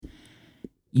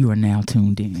You are now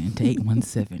tuned in to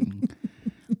 817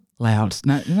 Loud,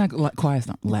 not like quiet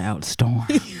storm, Loud Storm.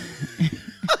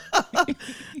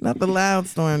 Not the loud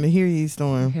storm, the hear ye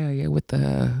storm. Hell yeah, with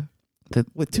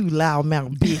With two loud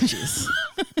mouth bitches.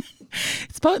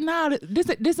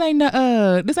 This ain't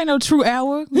no true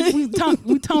hour. We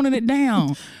toning it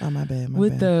down. Oh my bad.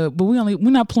 Bad. But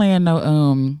we're not playing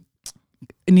no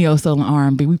neo soul and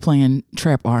R&B. We playing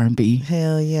trap R&B.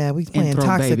 Hell yeah, we playing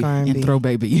toxic R&B and throw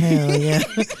baby. Hell yeah,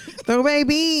 throw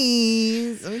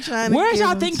babies. I'm trying to. Where's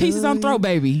y'all think pieces on throw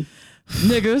baby,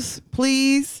 niggas?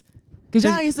 Please, cause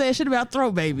y'all ain't said shit about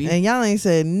throw baby, and y'all ain't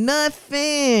said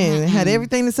nothing. Had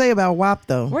everything to say about WAP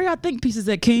though. Where y'all think pieces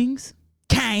at Kings?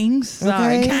 Kangs.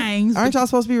 Okay. Kangs. Aren't y'all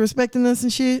supposed to be respecting us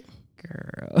and shit?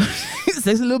 Girl.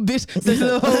 Sexy little bitch. Sexy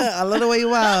little hoe. I love the way you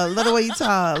wild. Love the way you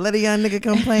talk. Let a young nigga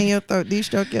come play in your throat.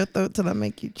 De-stroke your throat till I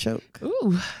make you choke.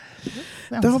 Ooh.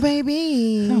 Throw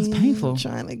baby. Sounds painful.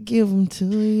 Trying to give them to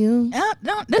you. That's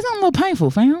not a little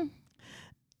painful, fam.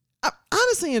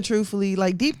 Honestly and truthfully,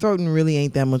 like deep throating really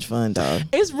ain't that much fun, dog.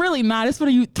 It's really not. It's for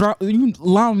you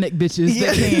long neck bitches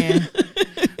that can.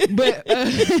 But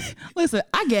listen,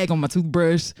 I gag on my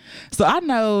toothbrush, so I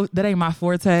know that ain't my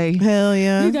forte. Hell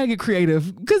yeah. You gotta get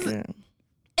creative. Because in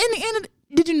the end,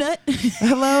 did you nut?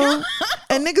 Hello?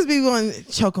 And niggas be going,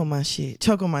 choke on my shit.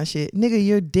 Nigga,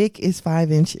 your dick is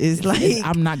 5 inches. Like,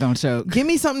 I'm not gonna choke. Give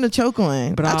me something to choke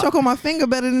on. But I choke on my finger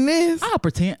better than this. I'll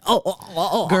pretend.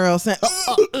 Girl, saying,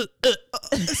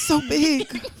 it's so big.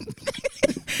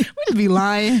 We just be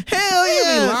lying. Hell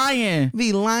yeah. Be lying.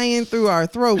 Be lying through our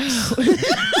throats.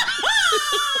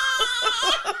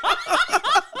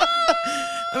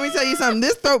 Let me tell you something.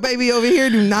 This throat baby over here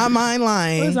do not mind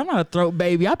lying. Listen, I'm not a throat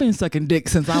baby. I've been sucking dick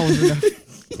since I was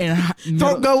in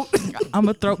throat goat. I'm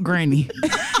a throat granny.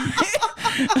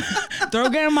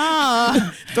 Throat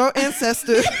grandma. Throat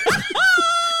ancestor.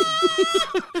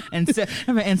 I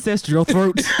have an ancestral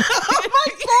throat. Oh my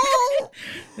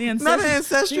God. Not an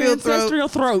ancestral throat. Ancestral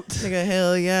throat. Nigga,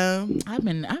 hell yeah.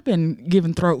 I've been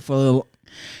giving throat for a little.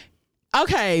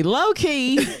 Okay, low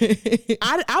key.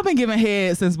 I've been giving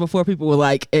head since before people were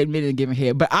like admitting giving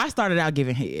head, but I started out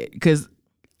giving head because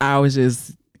I was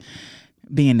just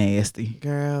being nasty.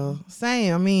 Girl,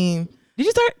 same. I mean, did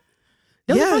you start?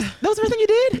 That was the first thing you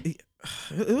did?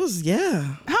 It was,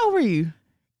 yeah. How old were you?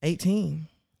 18.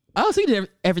 Oh, so you did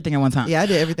everything at one time? Yeah, I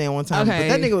did everything at one time. Okay.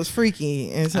 But that nigga was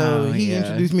freaky, and so he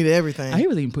introduced me to everything. Oh, he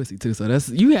was eating pussy too, so that's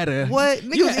you had a what?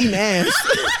 Nigga was eating ass.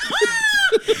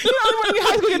 You know, when you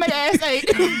high school getting their ass ate.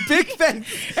 Big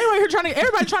facts.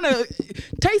 Everybody trying to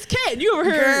taste cat. You over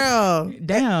here, girl.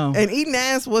 Damn. And eating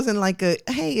ass wasn't like a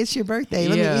hey, it's your birthday.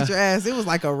 Let me eat your ass. It was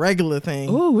like a regular thing.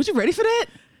 Oh, was you ready for that?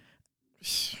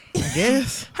 I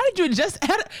guess. How did you adjust?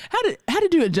 How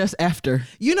did you adjust after?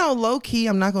 You know, low key,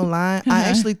 I'm not gonna lie. I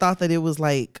actually thought that it was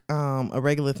like a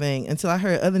regular thing until I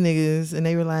heard other niggas and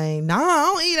they were like, "Nah,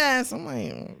 I don't eat ass." I'm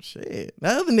like, "Oh shit,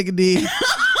 that other nigga did."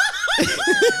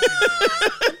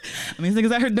 I mean,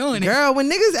 niggas out here doing it. Girl, when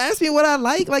niggas ask me what I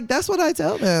like that's what I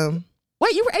tell them.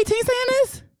 Wait, you were 18 saying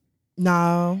this?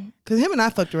 No, because him and I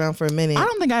fucked around for a minute. I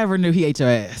don't think I ever knew he ate your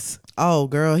ass. Oh,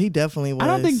 girl, he definitely was.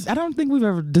 I don't think we've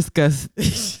ever discussed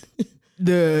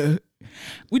we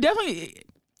definitely,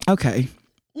 okay.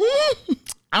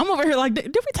 I'm over here like, did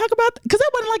we talk about, because that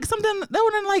wasn't like something, that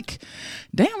wasn't like,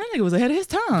 damn, that nigga was ahead of his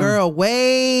time. Girl,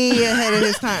 way ahead of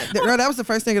his time. Girl, that was the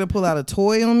first nigga to pull out a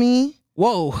toy on me.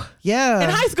 Whoa. Yeah. In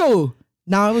high school?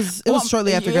 No, it was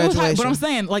shortly after graduation. But I'm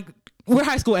saying, like, we're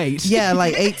high school age. Yeah,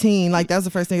 like 18. Like, that was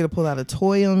the first nigga to pull out a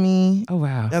toy on me. Oh,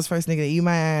 wow. That was the first nigga to eat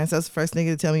my ass. That was the first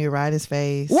nigga to tell me to ride his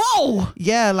face. Whoa.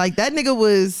 Yeah, like, that nigga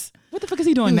was... What the fuck is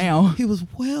he doing now? He was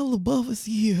well above his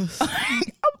years. What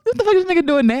the fuck is this nigga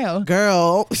doing now?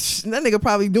 Girl, that nigga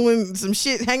probably doing some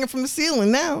shit hanging from the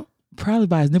ceiling now. Probably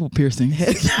by his nipple piercing.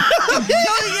 Hell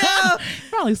yeah.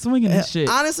 Probably swinging this shit.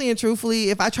 Honestly and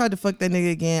truthfully, if I tried to fuck that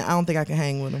nigga again, I don't think I can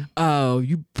hang with him. Oh,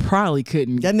 you probably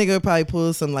couldn't. That nigga would probably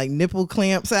pull some like nipple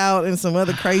clamps out and some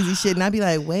other crazy shit, and I'd be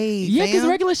like, wait, yeah, because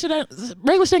regular shit ain't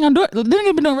gonna do it. The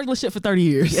nigga been doing regular shit for 30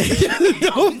 years.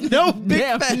 no,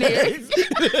 big facts.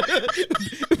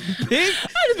 Big.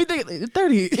 I just be thinking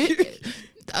 30.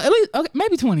 At least, okay,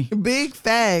 maybe 20. Big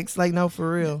facts, like no, for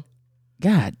real.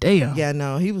 God damn. Yeah,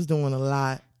 no, he was doing a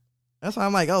lot. That's why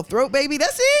I'm like, oh, throat baby,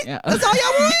 that's it? Yeah. That's all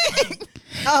y'all want?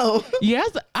 Oh.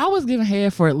 Yes, I was giving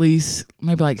head for at least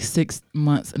maybe like 6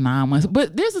 months, 9 months.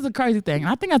 But this is a crazy thing.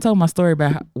 I think I told my story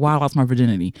about why I lost my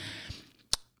virginity.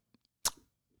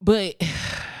 But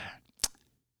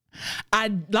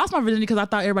I lost my virginity because I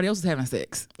thought everybody else was having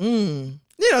sex. You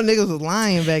know, niggas was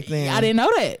lying back then. I didn't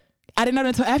know that. I didn't know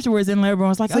that until afterwards. And everyone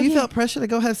was like, so you felt pressure to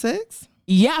go have sex?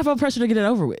 Yeah, I felt pressure to get it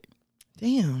over with.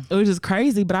 Damn. It was just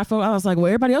crazy, but I was like, well,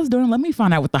 everybody else doing it. Let me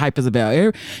find out what the hype is about.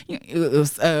 It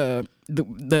was the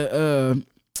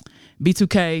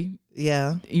B2K.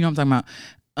 Yeah. You know what I'm talking about?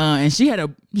 And she had a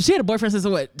boyfriend since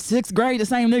what, 6th grade, the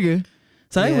same nigga.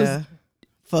 So it was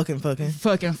fucking.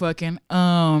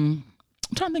 I'm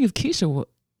trying to think if Keisha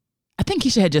I think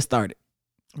Keisha had just started.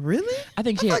 Really? I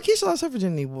thought Keisha lost her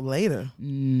virginity later.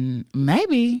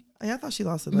 Maybe. Yeah, I thought she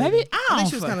lost it later. Maybe. I think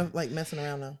she was kind of like messing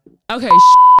around though. Okay,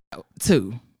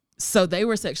 too. So they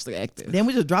were sexually active. Then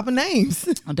we just dropping names.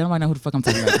 I don't know who the fuck I'm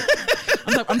talking about.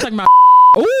 I'm talking about.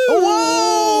 Ooh.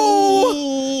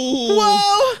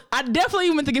 Whoa! I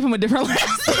definitely meant to give him a different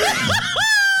last name.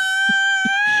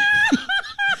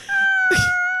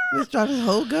 Let's drop his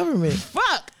whole government.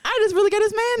 Fuck! I just really got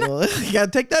his man. Well, you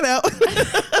gotta take that out.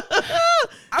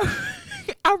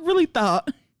 I really thought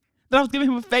that I was giving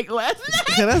him a fake last name.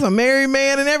 Yeah, that's a married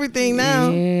man and everything now.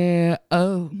 Yeah.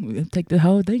 Oh, we'll take the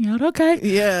whole thing out. Okay.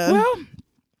 Yeah. Well,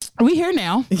 we here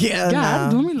now. Yeah.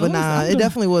 God, it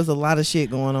definitely was a lot of shit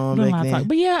going on back then.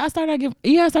 But yeah, I started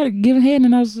giving head,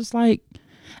 and I was just like,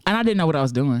 and I didn't know what I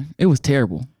was doing. It was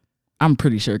terrible. I'm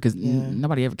pretty sure because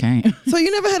nobody ever came. So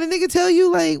you never had a nigga tell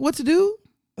you like what to do?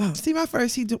 Oh, see,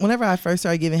 whenever I first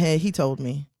started giving head, he told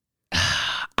me.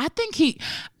 I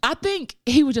think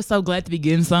he was just so glad to be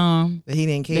getting some that he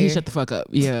didn't care. That he shut the fuck up.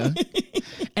 Yeah.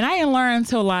 And I didn't learn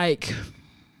until like,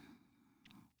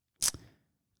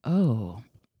 I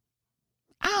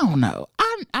don't know.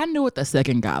 I knew what the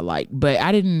second guy liked, but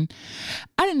I didn't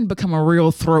become a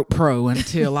real throat pro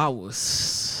until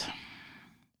OJ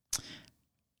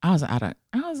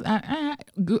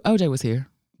was here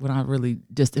when I really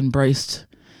just embraced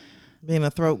being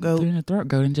a throat goat. Being a throat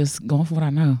goat and just going for what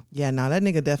I know. Yeah, no, that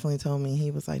nigga definitely told me.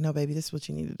 He was like, no, baby, this is what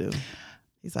you need to do.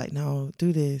 He's like, no,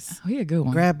 do this. Oh, yeah, good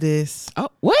one. Grab this. Oh,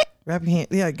 what? Grab your hand.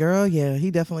 Yeah, girl, yeah, he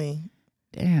definitely.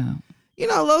 Damn. You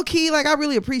know, low key, like I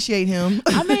really appreciate him.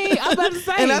 I mean, I'm about to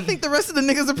say. And I think the rest of the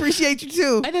niggas appreciate you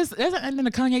too. And then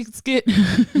the Kanye skit.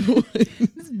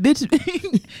 This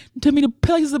bitch took me to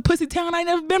places of Pussy Town I ain't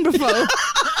never been before.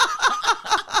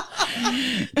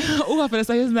 Oh, I'm finna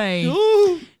say his name.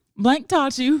 Ooh. Blank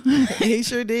taught you. He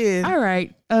sure did. All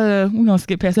right. We're gonna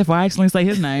skip past that before I actually say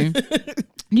his name. Do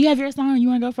you have your song? You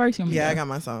wanna go first? Yeah, I got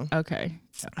my song. Okay.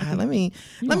 Let me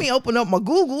open up my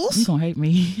Googles. You gonna hate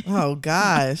me. Oh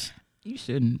gosh. You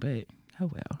shouldn't, but oh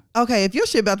well. Okay, if your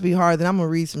shit about to be hard, then I'm gonna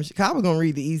read some shit. I was gonna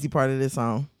read the easy part of this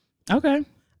song. Okay.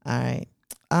 All right.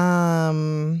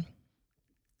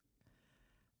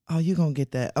 Oh, you gonna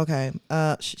get that. Okay.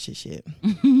 Shit.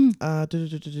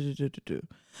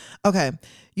 Okay.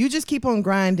 You just keep on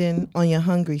grinding on your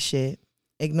hungry shit.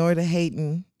 Ignore the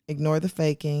hating, ignore the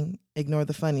faking, ignore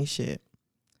the funny shit.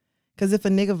 Cause if a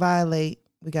nigga violate,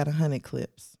 we got 100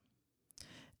 clips.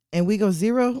 And we go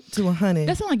 0 to 100.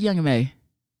 That sound like Young M.A.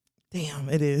 Damn,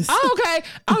 it is. Oh, okay.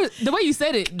 The way you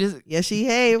said it, just yeah, she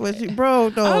hate what she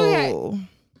broke though. Okay.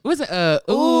 What's it?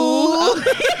 Ooh.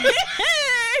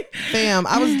 Fam,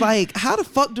 I was like, how the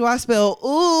fuck do I spell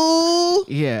ooh?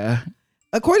 Yeah.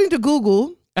 According to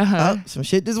Google, some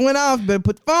shit just went off. Better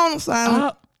put the phone on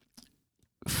silent.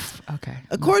 Okay.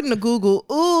 According to Google,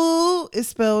 ooh is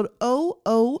spelled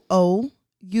OOOUUU.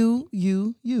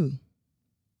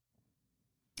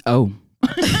 Oh.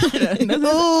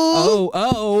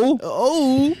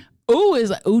 Ooh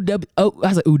is like ooh w. Oh, I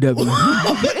was like ooh w. Ooh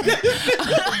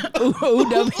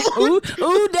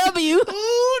w.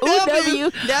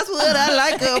 That's what I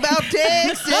like about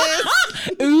Texas.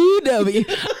 Ooh w.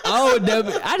 Oh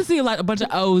w. I just see like a bunch of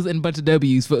O's and a bunch of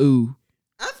W's for ooh.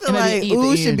 I feel like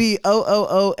ooh should be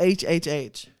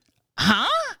OOOHHH.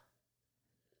 Huh?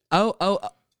 Oh.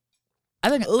 I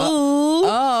think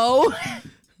ooh.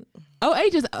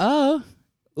 H is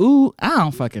ooh. I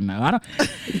don't fucking know. I don't.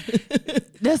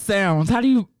 That sounds.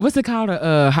 What's it called?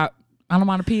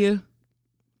 Onomatopoeia.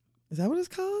 Is that what it's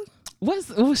called?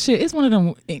 Shit? It's one of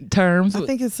them terms. I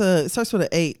think it starts with an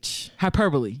H.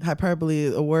 Hyperbole.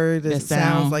 Hyperbole, a word that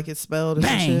sounds like it's spelled. Or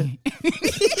bang.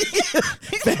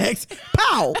 Shit. Facts.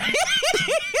 Pow.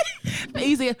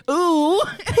 Easy. Ooh.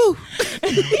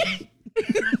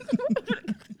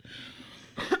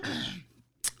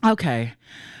 Okay.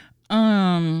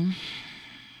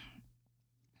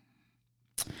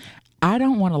 I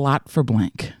don't want a lot for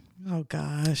blank. Oh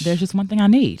gosh. There's just one thing I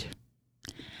need.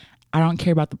 I don't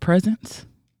care about the presents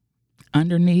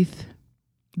underneath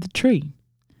the tree.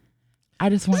 I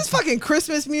just want this fucking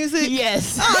Christmas music.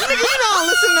 Yes. Oh, nigga, you don't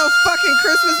listen to no fucking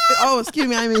Christmas. Oh, excuse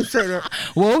me, I didn't mean to say that.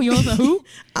 Whoa, you don't know who?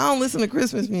 I don't listen to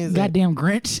Christmas music. Goddamn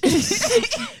Grinch.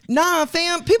 Nah,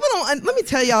 fam. People don't. Let me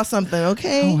tell y'all something,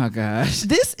 okay? Oh my gosh.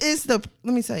 This is let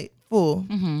me say, full.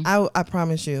 I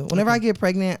promise you. Whenever I get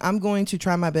pregnant, I'm going to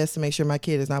try my best to make sure my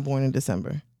kid is not born in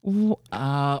December.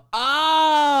 Oh.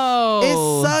 It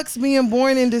sucks being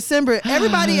born in December.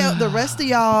 Everybody else, the rest of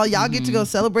y'all get to go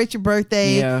celebrate your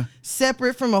birthday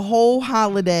separate from a whole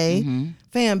holiday.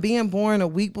 Fam, being born a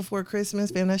week before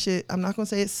Christmas, fam, that shit, I'm not going to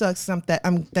say it sucks. I'm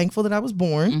thankful that I was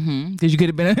born. Because you could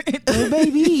have been a throat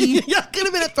baby. Yeah, I could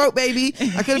have been a throat baby.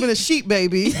 I could have been a sheep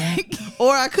baby.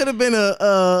 Or I could have been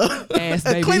a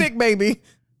clinic baby.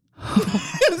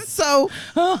 So...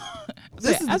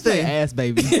 This is the thing. Ass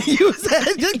baby. You said,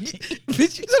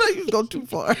 bitch, you said I was going too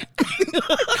far.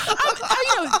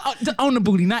 On the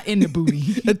booty, not in the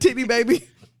booty. A titty baby.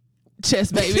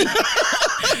 Chest baby.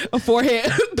 A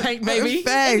forehead paint baby.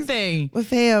 Everything. But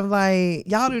fam, like,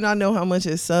 y'all do not know how much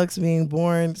it sucks being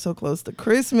born so close to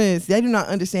Christmas. They do not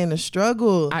understand the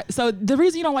struggle. So the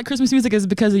reason you don't like Christmas music is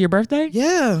because of your birthday?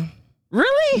 Yeah.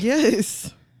 Really?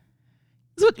 Yes.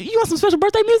 So you want some special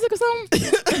birthday music or something?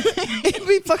 It'd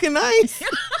be fucking nice.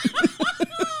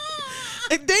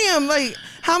 Damn, like,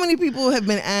 how many people have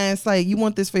been asked, like, you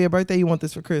want this for your birthday, you want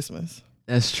this for Christmas?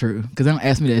 That's true. Because they don't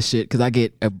ask me that shit because I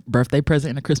get a birthday present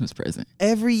and a Christmas present.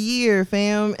 Every year,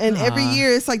 fam. And every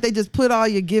year, it's like they just put all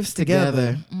your gifts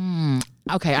together.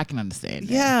 Okay, I can understand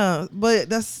that. Yeah,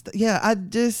 but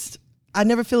I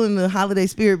never feel in the holiday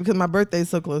spirit because my birthday is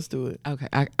so close to it. Okay,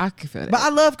 I can feel that. But I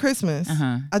love Christmas.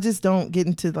 I just don't get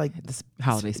into like this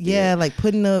holiday spirit. Yeah, like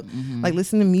putting up, like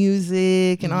listening to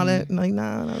music and all that. Like,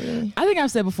 nah, not really. I think I've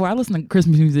said before, I listen to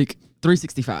Christmas music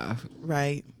 365.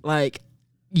 Right. Like,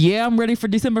 yeah, I'm ready for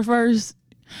December 1st,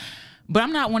 but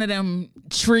I'm not one of them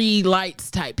tree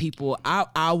lights type people.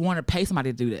 I want to pay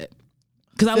somebody to do that.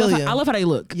 Because I love how they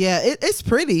look. Yeah, it's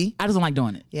pretty. I just don't like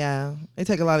doing it. Yeah, it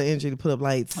take a lot of energy to put up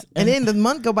lights, and then the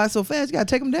month go by so fast. You gotta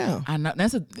take them down. I know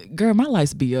girl. My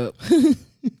lights be up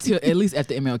till at least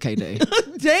after MLK Day.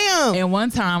 Damn. And one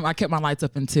time I kept my lights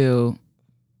up until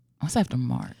what's after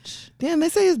March. Damn, they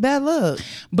say it's bad luck.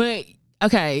 But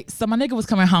okay, so my nigga was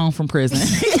coming home from prison.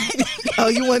 Oh,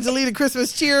 you wanted to leave the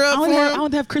Christmas cheer up? I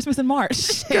want to have Christmas in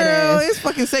March. Girl, it's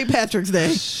fucking St. Patrick's Day.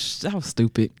 That was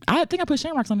stupid. I think I put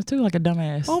shamrocks on it too, like a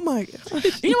dumbass. Oh my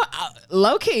gosh. You know what?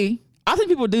 Low key, I think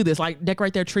people do this, like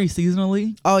decorate their tree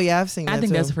seasonally. Oh yeah, I've seen that. I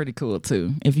think too. that's pretty cool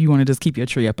too. If you want to just keep your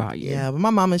tree up all year. Yeah, but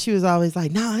my mama, she was always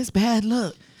like, "Nah, it's bad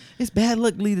luck. It's bad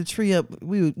luck to leave the tree up."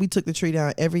 We took the tree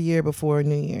down every year before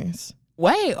New Year's.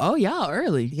 Wait, y'all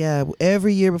early. Yeah,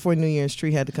 every year before New Year's,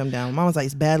 tree had to come down. Mom was like,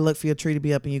 it's bad luck for your tree to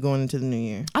be up and you're going into the new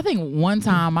year. I think one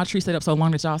time my tree stayed up so long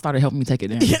that y'all started helping me take it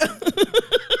down. Yeah.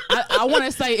 I want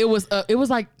to say it was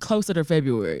like closer to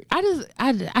February. I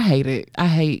hate it. I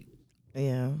hate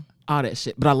all that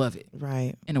shit, but I love it.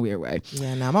 Right. In a weird way.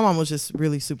 Yeah, my mom was just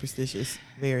really superstitious.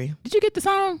 Very. Did you get the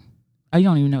song? Oh, you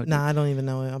don't even know it. Nah, I don't even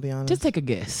know it. I'll be honest. Just take a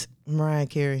guess. Mariah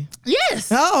Carey. Yes.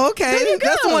 Oh, okay.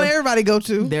 That's the one everybody go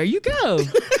to. There you go. All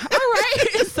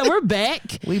right. So we're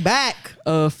back. We back.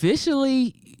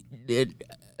 Officially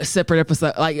a separate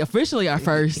episode. Like officially our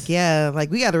first. Yeah,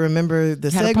 like we got to remember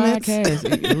the segments.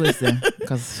 Podcast. Listen,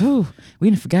 because we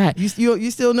didn't forget. You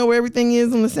still know where everything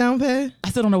is on the sound pad?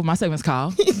 I still don't know what my segment's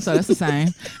called, so that's the same.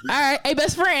 All right, hey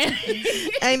best friend.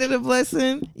 Ain't it a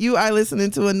blessing? You are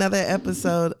listening to another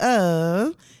episode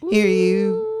of Hear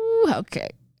You.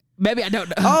 Okay. Maybe I don't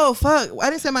know. Oh fuck!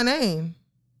 I didn't say my name.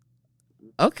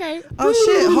 Okay. Oh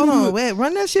shit! Hold on. Wait.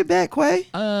 Run that shit back, Quay.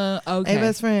 Okay. Hey,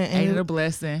 best friend. Ain't it a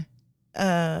blessing?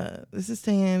 This is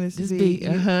Tan. This is B.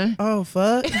 Oh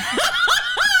fuck!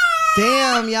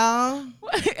 Damn, y'all.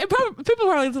 People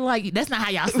are always like, that's not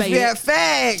how y'all say yeah, it.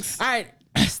 Facts. All right.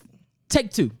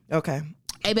 Take 2. Okay.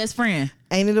 Hey, best friend.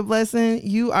 Ain't it a blessing?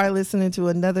 You are listening to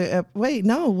another. Wait,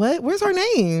 no. What? Where's our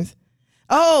names?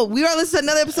 Oh, we are listening to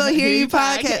another episode. Hear You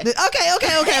podcast. Okay.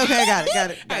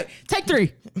 Got it. All right. Take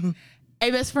 3.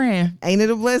 Hey, best friend. Ain't it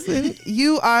a blessing?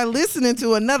 You are listening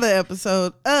to another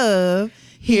episode of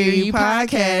Hear You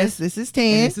podcast. This is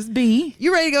Tan. And this is B.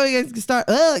 You ready to go and get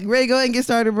started? You ready to go ahead and get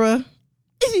started, bro? Yeah.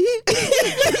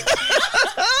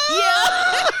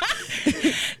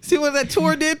 See what that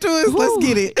tour did to us? Woo. Let's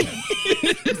get it.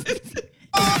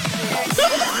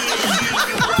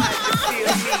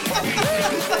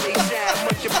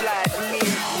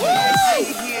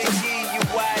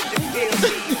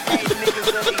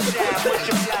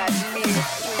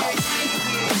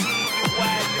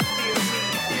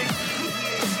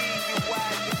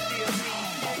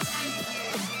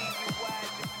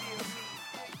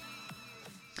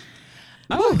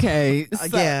 Okay.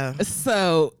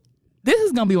 So this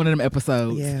is gonna be one of them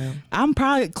episodes. Yeah. I'm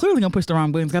clearly gonna push the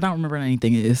wrong buttons because I don't remember what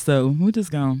anything is. So we're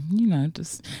just gonna,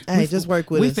 just just work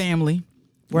with us. We family.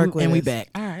 Work with and we us. back.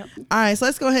 All right. All right, so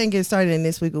let's go ahead and get started in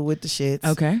this week with the shits.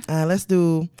 Okay. Let's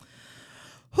do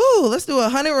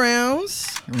 100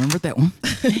 rounds. Remember that one.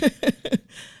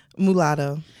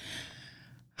 Mulatto.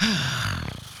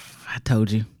 I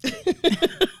told you.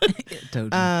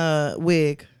 Told you.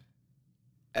 Wig.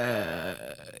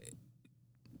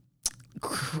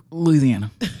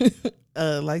 Louisiana.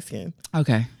 Light skin.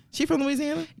 Okay. She from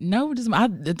Louisiana? No, just when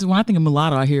I think of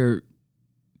mulatto, I hear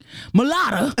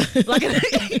mulatto, like in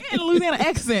a Louisiana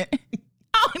accent.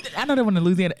 I know that one in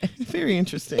Louisiana. Very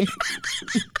interesting.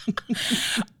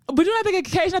 But when I think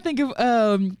of Cajun, I think of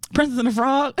Princess and the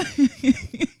Frog.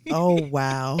 Oh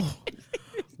wow.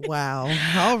 Wow.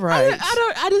 All right.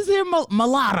 I just hear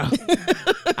mulatto.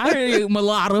 I hear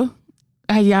mulatto.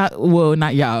 Y'all, well,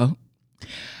 not y'all.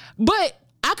 But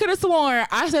I could have sworn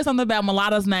I said something about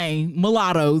Mulatto's name, Big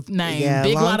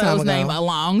Mulatto's name a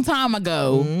long time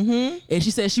ago. Mm-hmm. And she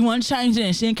said she wanted to change it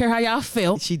and she didn't care how y'all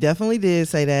felt. She definitely did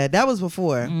say that. That was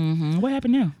before. Mm-hmm. What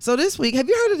happened now? So this week, have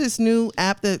you heard of this new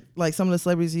app that like some of the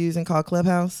celebrities are using called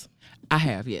Clubhouse? I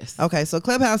have, yes. Okay, so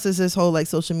Clubhouse is this whole like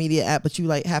social media app, but you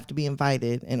like have to be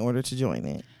invited in order to join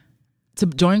it. To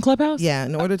join Clubhouse? Yeah,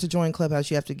 in order to join Clubhouse,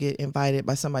 you have to get invited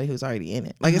by somebody who's already in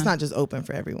it. Like it's not just open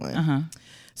for everyone.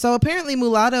 So apparently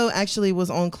Mulatto actually was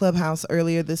on Clubhouse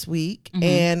earlier this week,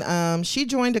 and she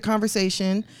joined a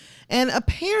conversation, and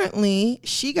apparently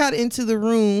she got into the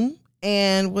room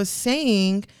and was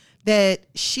saying that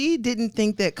she didn't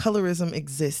think that colorism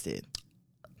existed.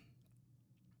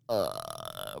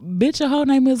 Bitch, your whole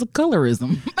name is a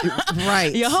colorism.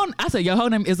 Right. I said your whole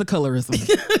name is a colorism.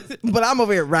 But I'm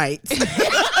over here right.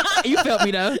 You felt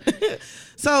me though.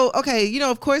 So, okay,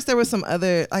 of course there was some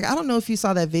other, like, I don't know if you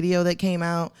saw that video that came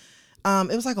out.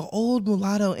 It was like an old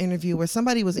Mulatto interview where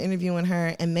somebody was interviewing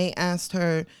her and they asked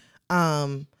her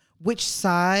which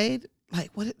side,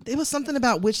 like it was something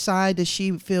about which side does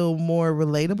she feel more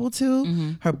relatable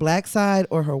to, her black side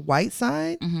or her white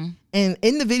side. And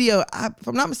in the video, if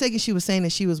I'm not mistaken, she was saying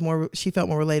that she felt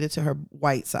more related to her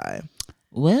white side.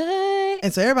 What?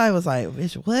 And so everybody was like,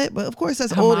 "Bitch, what?" But of course,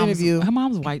 that's old interview. Her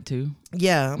mom's white too.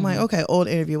 Yeah, I'm like, okay, old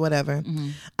interview, whatever.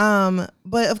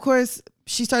 But of course,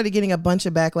 she started getting a bunch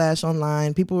of backlash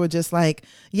online. People were just like,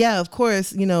 yeah, of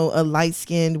course, a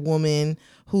light-skinned woman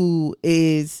who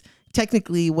is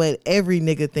technically what every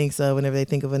nigga thinks of whenever they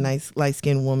think of a nice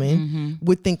light-skinned woman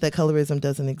would think that colorism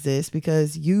doesn't exist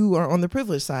because you are on the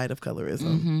privileged side of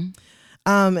colorism.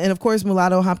 And of course,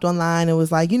 Mulatto hopped online and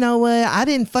was like, you know what? I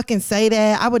didn't fucking say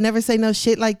that. I would never say no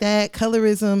shit like that.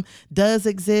 Colorism does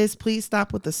exist. Please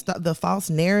stop with the false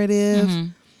narrative.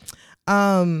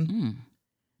 And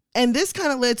this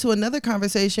kind of led to another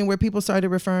conversation where people started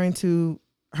referring to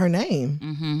her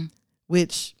name,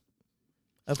 which,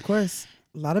 of course,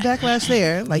 a lot of backlash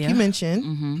there, like you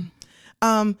mentioned.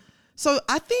 So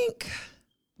I think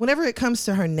whenever it comes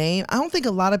to her name, I don't think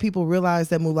a lot of people realize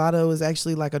that mulatto is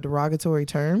actually like a derogatory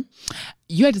term.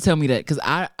 You had to tell me that because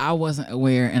I wasn't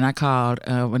aware, and I called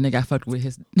a nigga I fucked with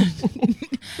his.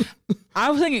 I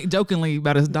was thinking jokingly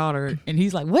about his daughter, and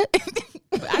he's like, "What?"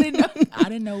 I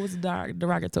didn't know it was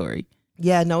derogatory.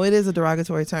 Yeah, no, it is a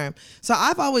derogatory term. So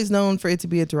I've always known for it to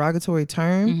be a derogatory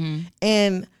term,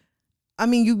 and I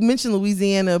mean, you mentioned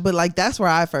Louisiana, but like that's where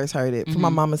I first heard it from my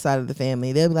mama's side of the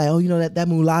family. They'll be like, "Oh, that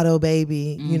mulatto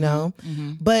baby,"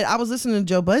 But I was listening to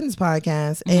Joe Budden's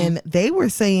podcast, and they were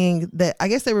saying that I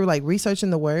guess they were like researching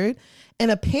the word,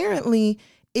 and apparently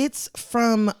it's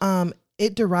from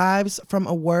it derives from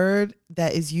a word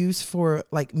that is used for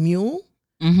like mule,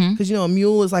 because a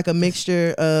mule is like a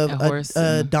mixture of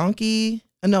a donkey.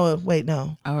 No, wait,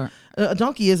 no, a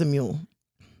donkey is a mule.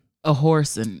 A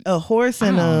horse and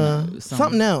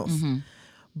something else.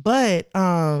 But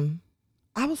I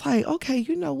was like, okay,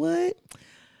 you know what?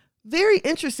 Very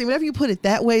interesting. Whenever you put it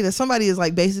that way, that somebody is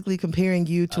like basically comparing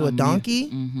you to a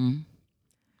donkey.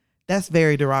 That's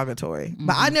very derogatory.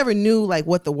 But I never knew like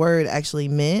what the word actually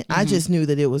meant. I just knew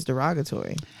that it was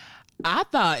derogatory. I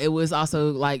thought it was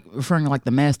also like referring to like the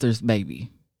master's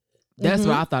baby. That's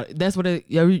what I thought. That's what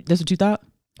you thought?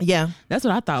 Yeah, that's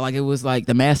what I thought. Like it was like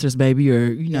the master's baby,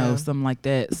 or something like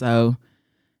that. So,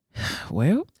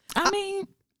 well, I mean,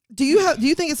 do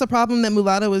you think it's a problem that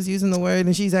mulatto is using the word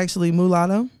and she's actually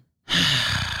mulatto?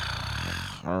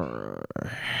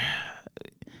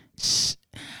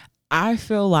 I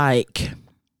feel like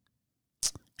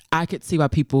I could see why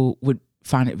people would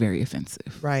find it very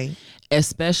offensive, right?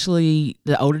 Especially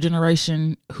the older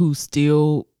generation who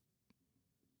still,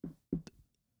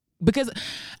 because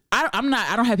I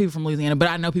don't have people from Louisiana, but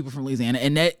I know people from Louisiana,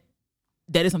 and that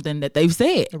is something that they've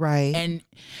said, right? And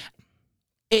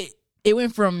it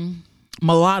went from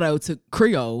mulatto to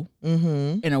Creole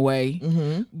Mm-hmm. in a way,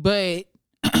 Mm-hmm. but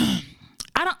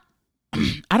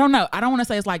I don't know. I don't want to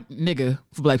say it's like nigga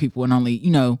for black people and only,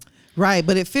 Right,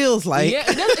 but it feels like yeah,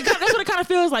 that's what it kind of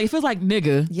feels like. It feels like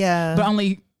nigga, yeah. but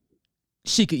only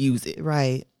she could use it.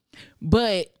 Right.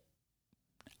 But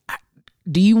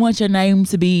do you want your name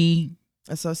to be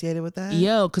Associated with that?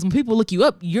 yo? Because when people look you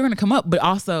up, you're gonna come up, but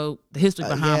also the history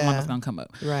behind yeah. one is gonna come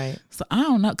up. Right. So I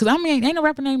don't know. Because I mean, ain't no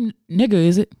rapper named nigga,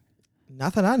 is it?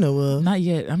 Not that I know of. Not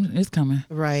yet. It's coming.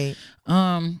 Right.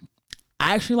 I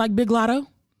actually like Big Lotto.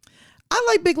 I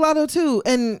like Big Lotto too.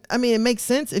 And I mean, it makes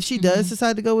sense if she does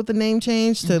decide to go with the name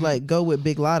change to like go with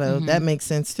Big Lotto. That makes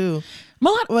sense too.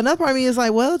 Mulatto. Well, another part of me is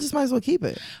like, well, just might as well keep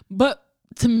it. But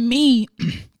to me,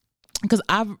 because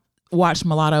I've watched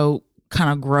Mulatto kind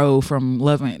of grow from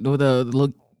loving the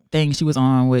little thing she was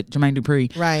on with Jermaine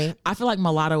Dupri. Right. I feel like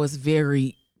Mulatto is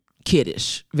very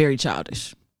kiddish, very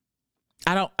childish.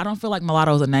 I don't feel like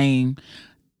Mulatto is a name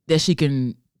that she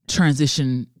can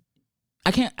transition.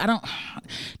 Do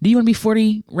you want to be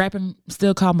 40 rapping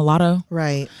still called Mulatto?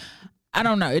 Right. I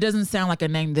don't know. It doesn't sound like a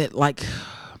name that like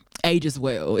ages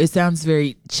well. It sounds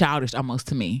very childish almost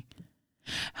to me.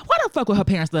 Why the fuck would her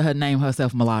parents let her name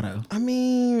herself Mulatto? I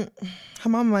mean, her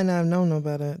mom might not have known no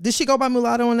better. Did she go by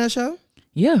Mulatto on that show?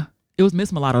 Yeah. It was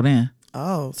Miss Mulatto then.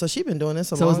 Oh, so she been doing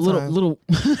this a So long it was time.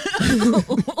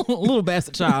 little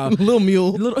bastard child. Little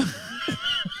mule. Little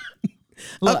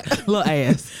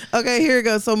ass. Okay, here it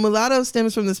goes. So mulatto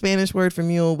stems from the Spanish word for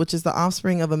mule, which is the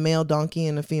offspring of a male donkey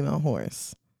and a female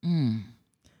horse.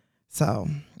 So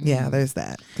yeah, there's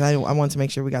that. 'Cause I want to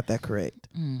make sure we got that correct.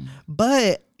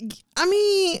 But I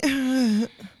mean,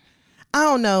 I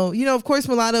don't know. You know, of course,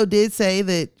 Mulatto did say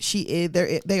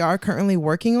that they are currently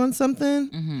working on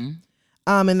something,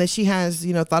 and that she has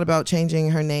thought about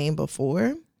changing her name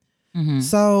before.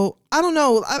 So I don't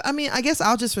know. I mean, I guess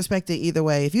I'll just respect it either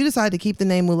way. If you decide to keep the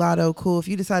name Mulatto, cool. If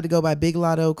you decide to go by Big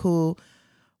Lotto, cool.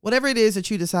 Whatever it is that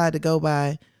you decide to go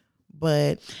by.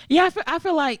 But yeah, I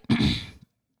feel like.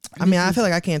 I mean, I feel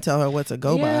like I can't tell her what to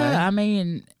go by. Yeah, I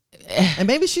mean, and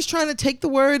maybe she's trying to take the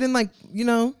word and make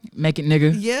it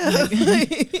nigga. yeah,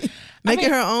 make it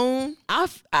her own.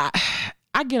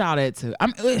 I get all that too.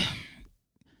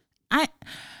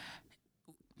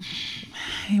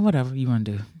 Whatever you want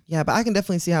to do. Yeah, but I can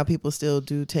definitely see how people still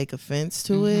do take offense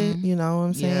to it. You know what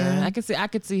I'm saying? Yeah, I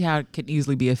could see how it could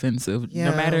easily be offensive. Yeah.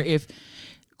 No matter if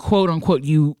quote unquote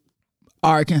you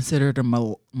are considered a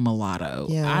mulatto.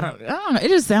 Yeah. I don't know. It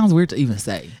just sounds weird to even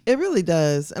say. It really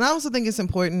does. And I also think it's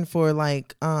important for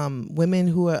like women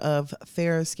who are of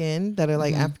fairer skin that are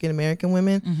like African American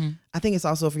women. I think it's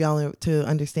also for y'all to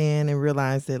understand and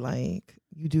realize that like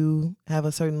you do have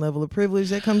a certain level of privilege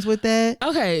that comes with that.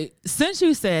 Okay, since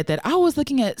you said that, I was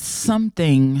looking at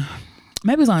something,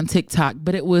 maybe it was on TikTok,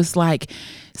 but it was like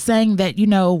saying that,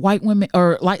 white women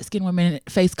or light-skinned women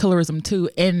face colorism too.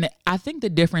 And I think the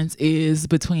difference is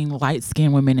between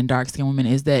light-skinned women and dark-skinned women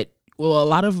is that, well, a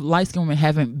lot of light-skinned women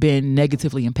haven't been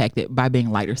negatively impacted by being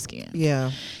lighter skinned.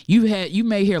 Yeah. You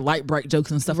may hear light bright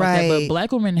jokes and stuff like that, but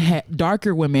black women,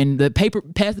 darker women,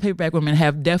 past the paperback women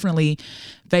have definitely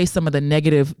faced some of the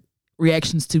negative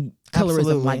reactions to colorism,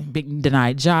 Absolutely. like being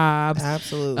denied jobs,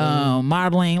 Absolutely.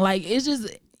 modeling. Like it's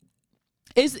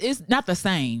not the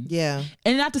same. Yeah.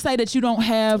 And not to say that you don't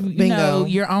have, Bingo.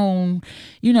 your own,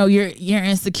 your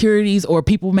insecurities or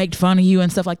people make fun of you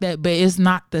and stuff like that, but it's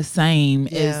not the same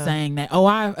as saying that, oh,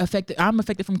 I'm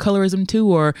affected from colorism too,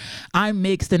 or I'm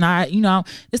mixed and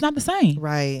it's not the same.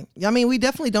 Right. I mean, we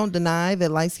definitely don't deny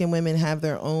that light-skinned women have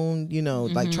their own,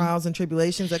 like trials and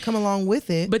tribulations that come along with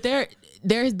it. But there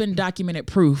has been documented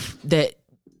proof that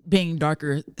being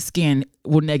darker skinned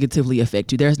will negatively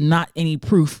affect you. There's not any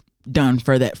proof done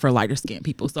for that for lighter skinned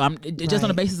people. So I'm just on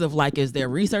the basis of like, is there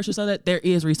research or so that there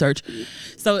is research?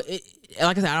 So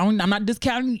like I said, I'm not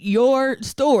discounting your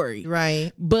story,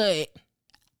 Right. but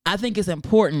I think it's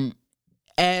important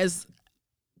as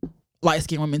light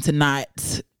skinned women to not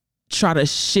try to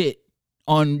shit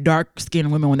on dark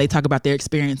skinned women when they talk about their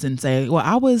experience and say,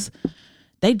 well,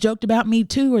 they joked about me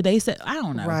too, or they said, I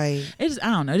don't know. Right. I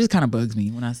don't know. It just kind of bugs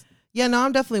me when I. Yeah, no,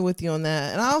 I'm definitely with you on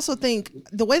that. And I also think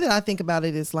the way that I think about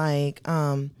it is like,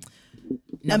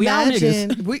 Now, we all niggas.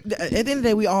 at the end of the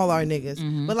day, we all are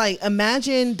niggas. But like,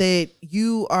 imagine that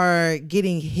you are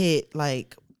getting hit,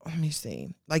 like, let me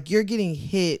see, like you're getting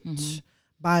hit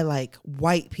by like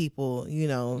white people,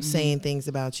 saying things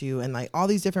about you, and like all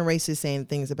these different races saying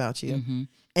things about you.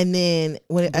 And then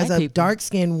as a people.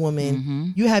 dark-skinned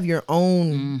woman, you have your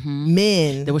own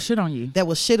men That will shit on you. that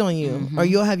will shit on you, or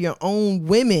you'll have your own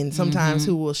women sometimes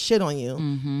who will shit on you.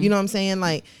 You know what I'm saying?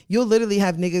 Like, you'll literally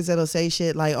have niggas that'll say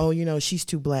shit like, oh, you know, she's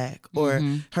too black, or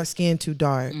her skin too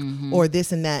dark, or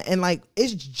this and that. And like,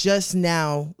 it's just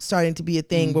now starting to be a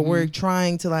thing where we're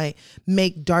trying to like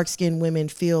make dark-skinned women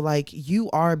feel like you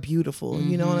are beautiful.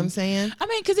 You know what I'm saying? I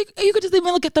mean, because you could just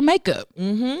even look at the makeup.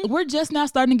 We're just now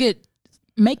starting to get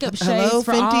makeup shades Hello,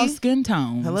 for all Fenty? skin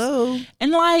tones. Hello.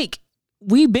 And like,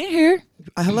 we've been here.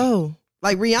 Hello.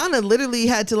 Like, Rihanna literally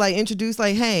had to like introduce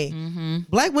like, hey,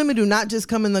 black women do not just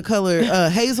come in the color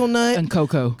hazelnut, And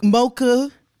cocoa. mocha,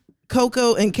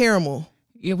 cocoa, and caramel.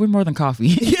 Yeah, we're more than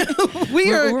coffee.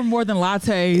 We're more than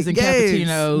lattes and yes,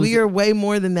 cappuccinos. we are way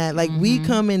more than that. Like, we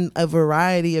come in a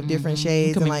variety of different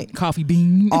shades, and like coffee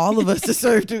bean. all of us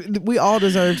we all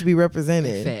deserve to be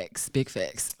represented. Facts. Big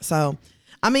facts. So,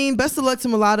 I mean, best of luck to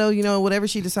Mulatto. You know, whatever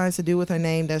she decides to do with her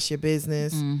name, that's your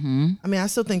business. I mean, I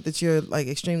still think that you're like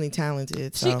extremely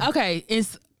talented. So. Okay,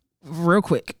 it's real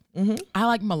quick. I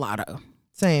like Mulatto.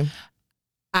 Same.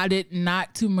 I did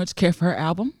not too much care for her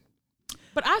album,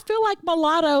 but I feel like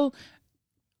Mulatto's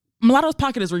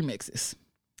pocket is remixes.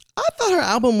 I thought her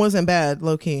album wasn't bad,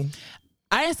 low key.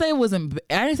 I didn't say it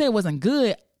wasn't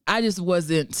good. I just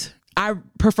wasn't. I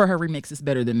prefer her remixes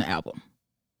better than the album.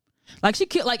 Like, she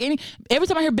killed, like, every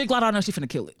time I hear Big Lotto, I know she's finna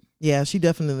kill it. Yeah, she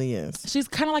definitely is. She's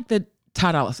kind of like the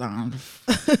Ty Dolla $ign.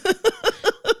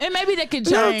 And maybe that could change.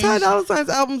 No, Ty Dolla $ign's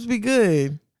albums be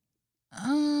good.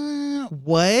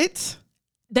 What?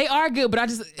 They are good, but I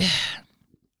just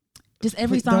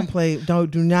every Please song. do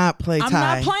not play Ty. I'm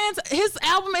not playing. His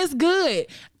album is good.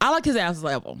 I like his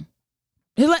album.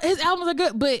 His albums are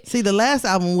good, but See, the last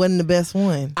album wasn't the best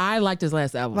one. I liked his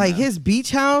last album. Like, though. his Beach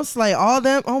House, like all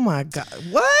them. Oh my God.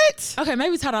 What? Okay,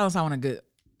 maybe Ty Dolla $ign a good.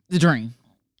 The Dream.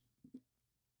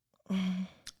 The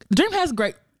Dream has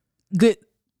good.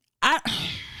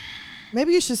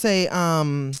 Maybe you should say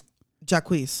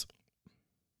Jacquees.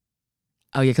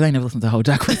 Oh yeah, because I ain't never listened to the whole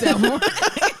Jacquees album.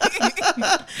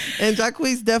 And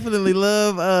Jacquees definitely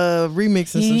love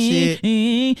remixing some shit.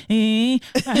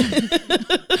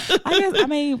 I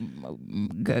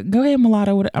mean, go ahead,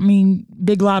 Mulatto.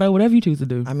 Big Lotto, whatever you choose to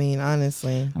do. I mean,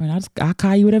 honestly. I'll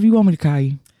call you whatever you want me to call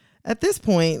you. At this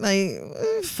point, like,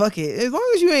 fuck it. As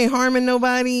long as you ain't harming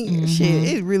nobody,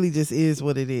 shit, it really just is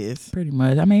what it is. Pretty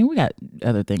much. I mean, we got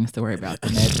other things to worry about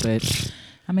than that, but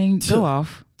I mean, go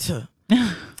off.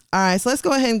 All right, so let's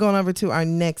go ahead and go on over to our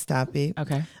next topic.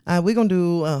 Okay. We're going to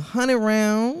do 100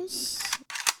 rounds.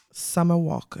 Summer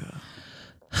Walker.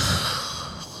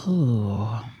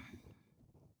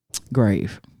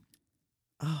 Grave.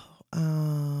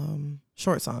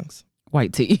 Short songs.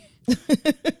 White tea.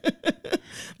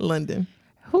 London.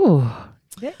 Ooh.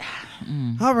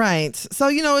 All right. So,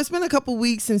 it's been a couple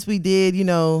weeks since we did,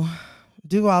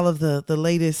 do all of the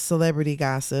latest celebrity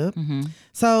gossip.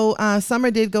 So Summer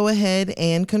did go ahead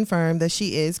and confirm that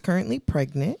she is currently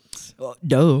pregnant.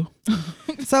 Duh.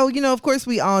 So, of course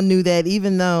we all knew that,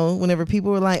 even though whenever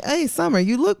people were like, hey, Summer,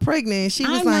 you look pregnant. She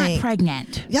was I'm like, not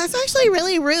pregnant. yeah, it's actually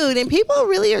really rude. And people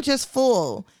really are just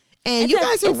full. And you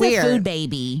guys are weird. It's a food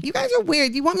baby. You guys are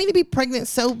weird. You want me to be pregnant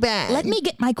so bad. Let me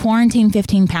get my quarantine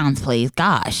 15 pounds, please.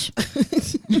 Gosh.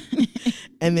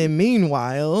 And then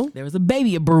meanwhile, there was a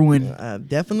baby brewing.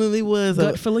 Definitely was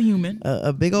gut full of human.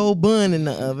 A big old bun in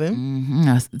the oven.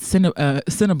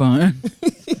 Cinnabon.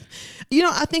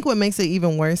 I think what makes it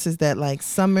even worse is that like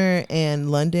Summer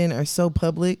and London are so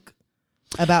public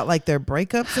about like their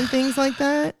breakups and things like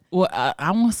that. Well,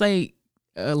 I won't say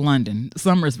London.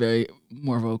 Summer's very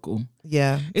more vocal.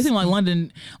 Yeah. It seems like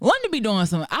London be doing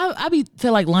something. I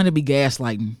feel like London be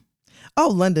gaslighting. Oh,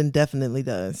 London definitely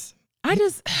does.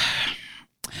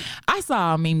 I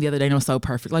saw a meme the other day and it was so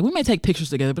perfect. Like, we may take pictures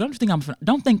together, but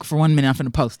don't think for 1 minute I'm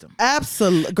finna post them.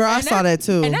 Absolutely. Girl, I saw that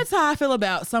too. And that's how I feel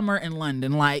about Summer and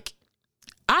London. Like,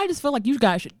 I just feel like you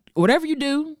guys should, whatever you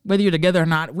do, whether you're together or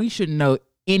not, we shouldn't know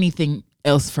anything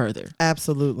else further.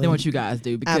 Absolutely. Than what you guys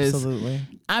do. Because, absolutely.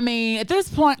 I mean, at this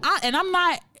point, I'm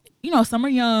not, Summer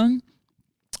young.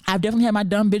 I've definitely had my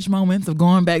dumb bitch moments of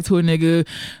going back to a nigga,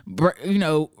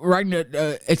 writing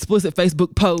an explicit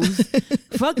Facebook post.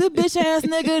 Fuck the bitch ass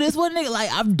nigga. This one nigga.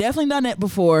 Like, I've definitely done that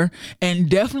before, and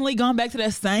definitely gone back to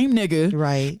that same nigga.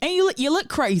 Right. And you look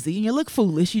crazy and you look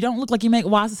foolish. You don't look like you make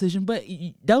wise decisions, but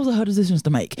those are her decisions to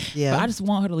make. Yeah. But I just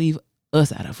want her to leave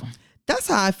us out of them. That's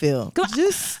how I feel.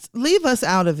 Just leave us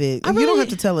out of it. You don't have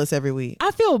to tell us every week.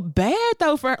 I feel bad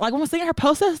though for like when I'm seeing her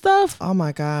post that stuff. Oh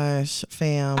my gosh,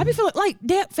 fam. I be feeling like,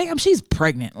 damn, fam, she's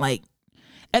pregnant. Like,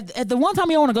 At the one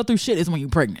time you don't want to go through shit is when you're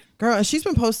pregnant. Girl, and she's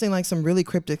been posting like some really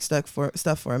cryptic stuff for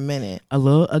a minute. A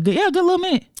good little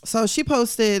minute. So she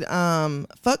posted,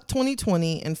 fuck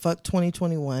 2020 and fuck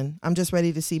 2021. I'm just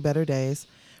ready to see better days.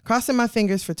 Crossing my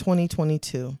fingers for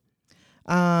 2022.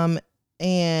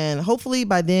 And hopefully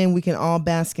by then we can all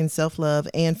bask in self-love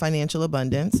and financial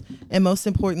abundance. And most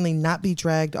importantly, not be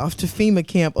dragged off to FEMA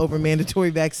camp over mandatory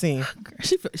vaccine.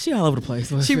 She all over the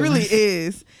place. She really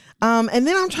is. And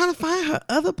then I'm trying to find her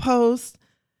other post.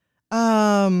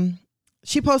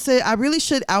 She posted, I really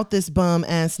should out this bum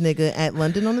ass nigga at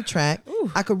London on the Track.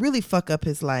 Ooh. I could really fuck up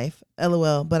his life.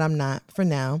 LOL, but I'm not for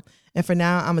now. And for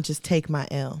now, I'm going to just take my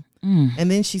L. And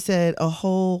then she said, a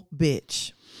whole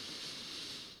bitch.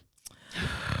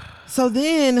 So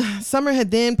then Summer had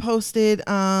then posted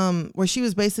where she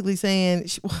was basically saying,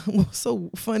 what was so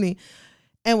funny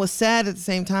and was sad at the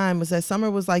same time was that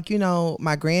Summer was like, you know,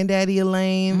 my granddaddy a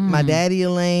lame, my daddy a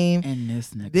lame, and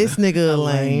this nigga a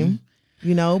lame.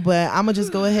 You know, but I'm going to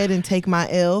just go ahead and take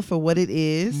my L for what it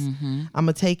is. I'm going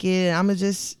to take it and I'm going to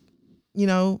just, you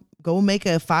know, go make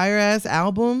a fire ass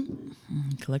album.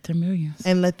 Collect her millions.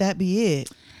 And let that be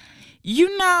it.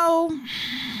 You know,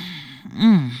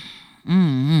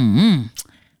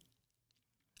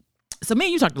 so me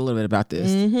and you talked a little bit about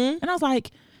this. And I was like,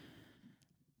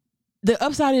 the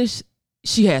upside is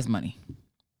she has money.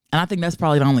 And I think that's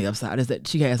probably the only upside is that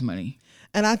she has money.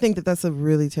 And I think that that's a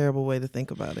really terrible way to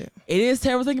think about it. It is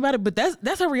terrible to think about it, but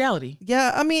that's her reality.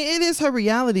 Yeah, I mean, it is her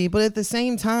reality, but at the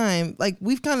same time, like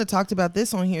we've kind of talked about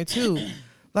this on here too.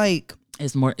 Like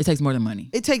it takes more than money.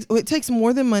 It takes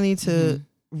more than money to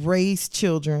raise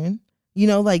children. You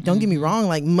know, like don't get me wrong,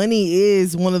 like money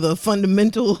is one of the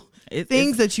fundamental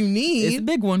things that you need. It's a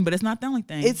big one, but it's not the only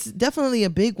thing. It's definitely a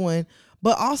big one.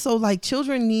 But also like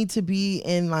children need to be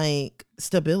in like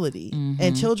stability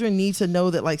and children need to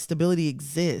know that like stability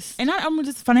exists. And not I'm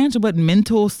just financial, but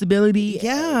mental stability.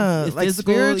 Yeah. Like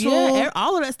physical, spiritual. Yeah,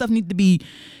 all of that stuff needs to be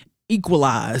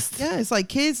equalized. Yeah. It's like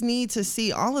kids need to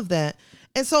see all of that.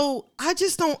 And so I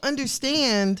just don't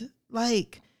understand,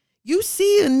 like you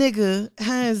see a nigga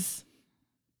has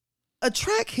a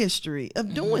track history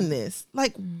of doing this.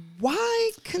 Like,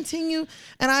 why continue?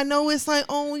 And I know it's like,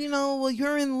 oh, you know, well,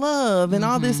 you're in love and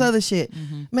all this other shit.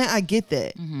 Man, I get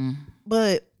that.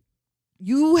 But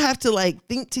you have to like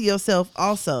think to yourself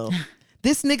also,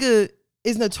 this nigga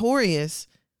is notorious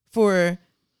for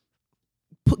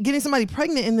getting somebody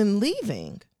pregnant and then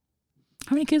leaving.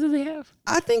 How many kids does he have?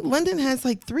 I think London has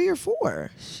like 3 or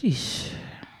 4. Sheesh.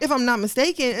 If I'm not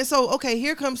mistaken. And so, okay,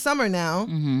 here comes Summer now.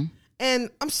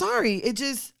 And I'm sorry, it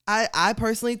just, I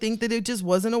personally think that it just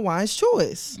wasn't a wise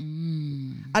choice.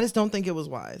 I just don't think it was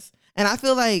wise. And I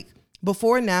feel like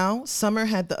before now, Summer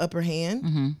had the upper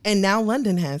hand and now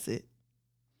London has it.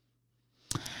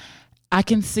 I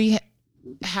can see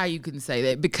how you can say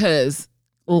that because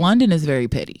London is very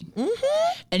petty.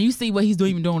 And you see what he's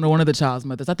doing to one of the child's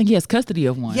mothers. I think he has custody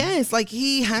of one. Yes, like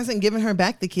he hasn't given her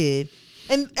back the kid.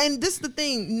 And this is the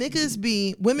thing,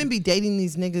 women be dating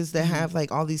these niggas that have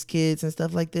like all these kids and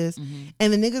stuff like this.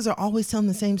 And the niggas are always telling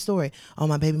the same story. Oh,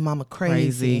 my baby mama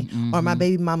crazy. Or my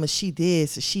baby mama, she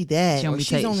this, or she that.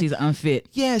 She's unfit.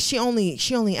 Yeah, she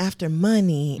only after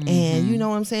money. And you know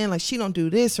what I'm saying? Like she don't do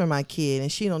this for my kid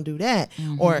and she don't do that.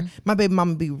 Or my baby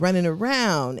mama be running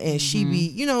around and she be,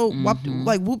 you know,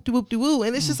 like whoop-de-whoop-de-woo.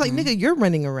 And it's just like, nigga, you're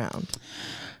running around.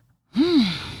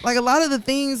 Like a lot of the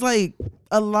things, like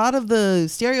a lot of the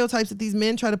stereotypes that these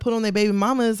men try to put on their baby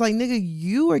mama is like, nigga,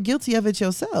 you are guilty of it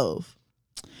yourself.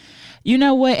 You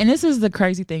know what? And this is the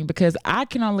crazy thing because I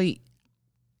can only,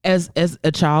 as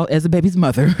a child, as a baby's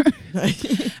mother,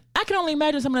 I can only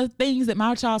imagine some of the things that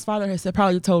my child's father has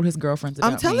probably told his girlfriends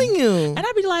about I'm telling me. you. And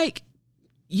I'd be like,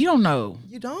 you don't know.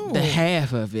 You don't. The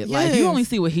half of it. Yes. Like you only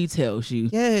see what he tells you.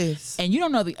 Yes. And you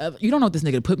don't know you don't know what this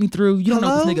nigga put me through. You don't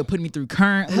know what this nigga put me through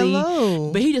currently.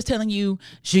 Hello. But he just telling you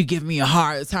she give me a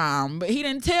hard time. But he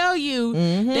didn't tell you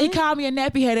they called me a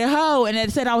nappy headed hoe and they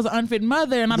said I was an unfit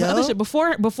mother and all the other shit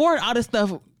before all this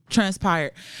stuff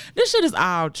transpired. This shit is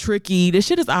all tricky. This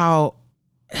shit is all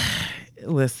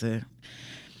listen.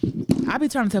 I be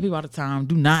trying to tell people all the time,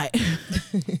 do not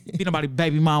be nobody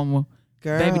baby mama.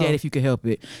 Girl. Baby daddy if you can help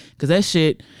it. Because that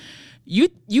shit,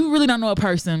 you really don't know a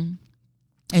person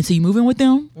until you move in with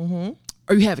them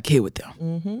or you have a kid with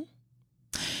them.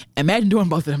 Imagine doing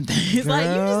both of them things.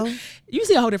 Girl. Like you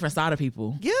see a whole different side of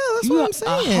people. Yeah, that's what I'm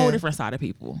saying. A whole different side of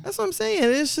people. That's what I'm saying.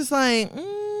 It's just like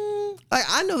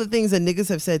I know the things that niggas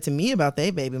have said to me about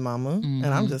their baby mama. And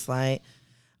I'm just like,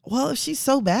 well, if she's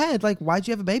so bad, like, why'd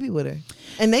you have a baby with her?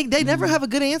 And they never have a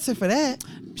good answer for that.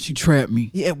 She trapped me.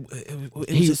 Yeah, it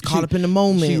was just caught up in the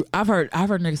moment. I've heard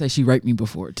niggas say she raped me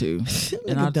before too,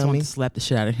 and I just want to slap the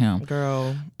shit out of him.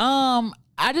 Girl,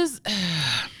 I just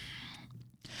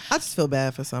feel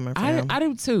bad for Summer. Fam. I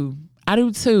do too. And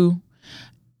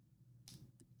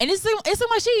it seemed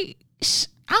like she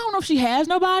I don't know if she has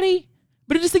nobody,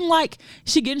 but it just seemed like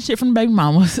she getting shit from baby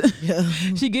mamas. Yeah.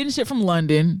 She getting shit from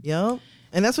London. Yep.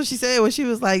 And that's what she said when she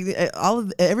was like,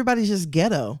 everybody's just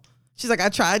ghetto. She's like, I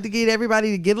tried to get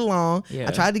everybody to get along. Yeah.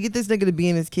 I tried to get this nigga to be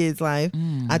in his kid's life.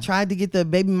 I tried to get the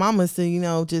baby mamas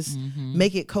to, just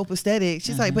make it copacetic.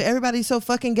 She's like, but everybody's so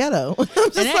fucking ghetto. I'm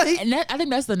just I think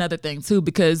that's another thing too,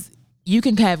 because you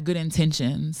can have good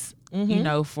intentions,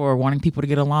 for wanting people to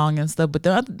get along and stuff. But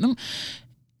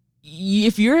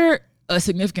if you're a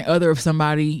significant other of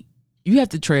somebody, you have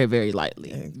to tread very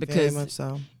lightly, because very much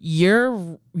so.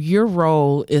 Your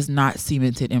role is not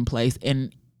cemented in place,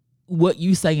 and what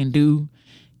you say and do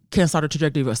can start a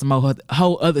trajectory of some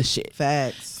whole other shit.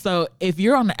 Facts. So if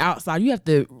you're on the outside, you have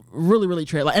to really, really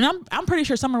tread. And I'm pretty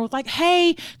sure Summer was like,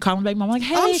 "Hey," calling baby mom, like,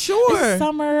 "Hey, I'm sure, it's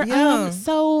Summer." Yeah.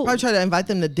 So probably try to invite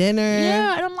them to dinner.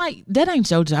 Yeah, and I'm like, that ain't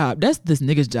your job. That's this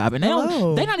nigga's job, and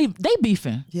they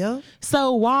beefing. Yeah.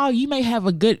 So while you may have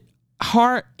a good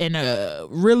heart and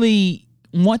really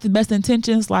want the best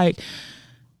intentions, like,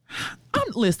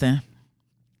 listen.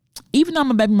 Even though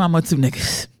I'm a baby mama of 2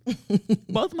 niggas.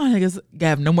 Both of my niggas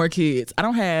have no more kids.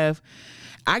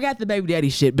 I got the baby daddy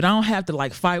shit, but I don't have to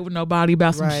like fight with nobody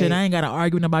about some shit. I ain't got to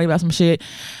argue with nobody about some shit.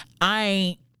 I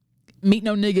ain't meet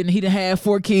no nigga and he done have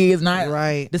 4 kids and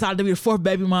I decided to be the 4th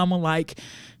baby mama. Like,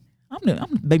 I'm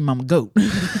the baby mama goat.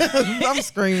 I'm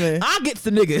screaming. I get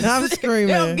the niggas. I'm screaming.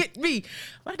 They don't get me.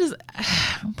 I just,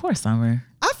 poor Summer.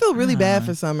 I feel really bad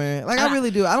for Summer. Like, I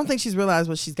really do. I don't think she's realized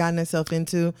what she's gotten herself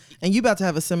into. And you about to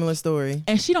have a similar story.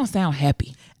 And she don't sound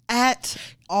happy. At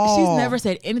all. She's never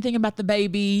said anything about the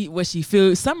baby, what she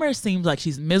feels. Summer seems like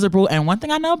she's miserable. And one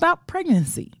thing I know about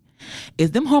pregnancy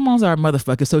is them hormones are a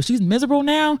motherfucker. So if she's miserable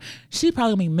now, she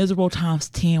probably gonna be miserable times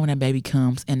 10 when that baby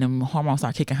comes and them hormones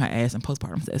start kicking her ass and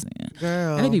postpartum sets in.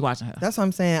 Girl. And they be watching her. That's what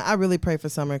I'm saying. I really pray for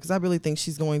Summer because I really think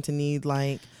she's going to need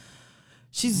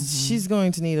she's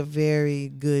going to need a very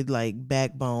good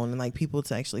backbone and people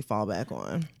to actually fall back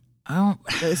on.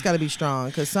 It's got to be strong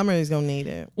because Summer is gonna need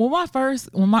it. Well,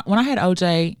 when I had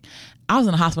OJ, I was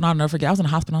in the hospital. I'll never forget. I was in the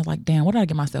hospital. I was like, damn, what did I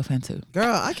get myself into?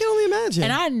 Girl, I can only imagine.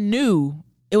 And I knew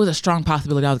it was a strong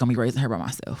possibility I was gonna be raising her by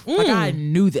myself. Like, I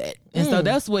knew that. And so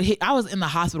that's what hit. I was in the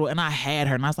hospital and I had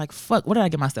her and I was like, fuck, what did I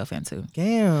get myself into?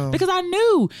 Damn. Because I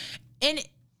knew. And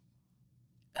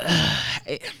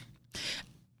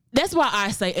that's why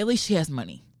I say at least she has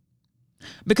money.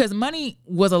 Because money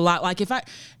was a lot. Like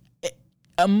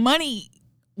money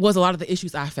was a lot of the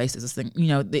issues I faced as a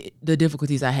single, the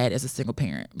difficulties I had as a single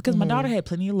parent. Because my daughter had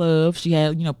plenty of love. She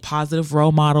had, positive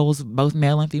role models, both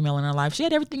male and female in her life. She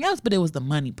had everything else, but it was the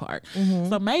money part.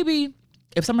 So maybe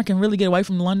if someone can really get away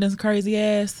from London's crazy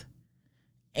ass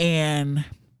and,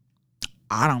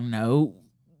 I don't know,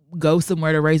 go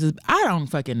somewhere to raise I don't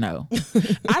fucking know.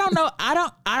 I don't know.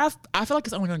 I feel like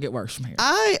it's only going to get worse from here.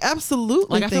 I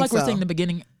absolutely I feel like we're seeing the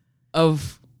beginning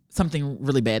of something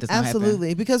really bad is gonna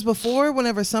happen. Because before,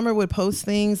 whenever Summer would post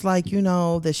things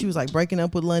that she was breaking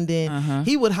up with London,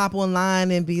 he would hop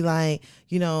online and be like,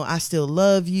 I still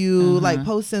love you,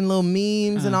 posting little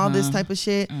memes and all this type of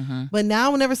shit. But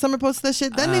now whenever Summer posts that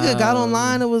shit, that nigga got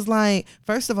online and was like,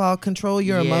 first of all, control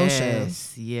your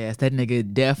emotions. Yes, that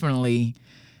nigga definitely,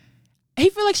 he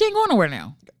feel like she ain't going nowhere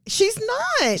now. She's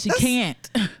not. She can't.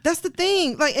 That's the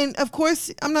thing. And of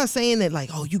course, I'm not saying that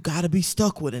you gotta be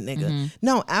stuck with a nigga.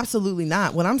 No, absolutely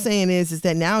not. What I'm saying is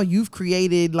that now you've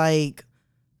created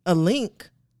a link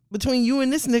between you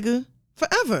and this nigga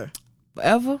forever.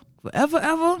 Forever?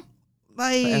 Forever?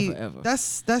 Forever.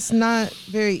 That's not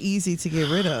very easy to get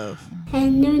rid of. Hello,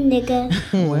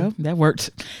 nigga. Well, that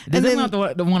worked. This is not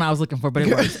the one I was looking for, but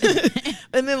it worked.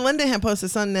 And then London had posted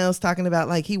something else talking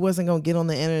about he wasn't gonna get on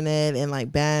the internet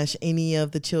and bash any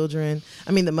of the children.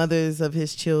 I mean the mothers of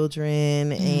his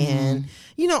children and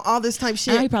all this type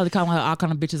shit. He probably calling her all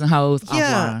kind of bitches and hoes.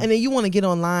 Yeah, offline. and then you want to get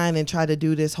online and try to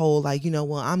do this whole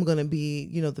well, I'm gonna be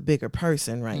the bigger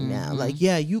person right now.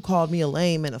 You called me a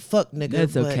lame and a fuck nigga.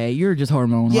 That's okay. You're just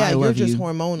hormonal. Yeah, you're just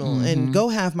hormonal and go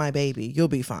have my baby. You'll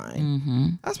be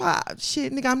fine. That's why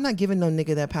nigga, I'm not giving no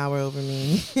nigga that power over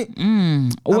me.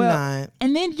 I'm not.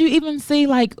 And then did you even see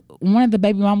one of the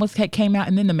baby mamas came out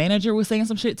and then the manager was saying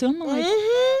some shit to him? I'm like,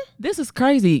 this is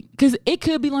crazy. Because it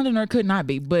could be London or it could not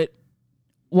be. But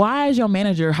why is your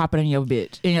manager hopping in your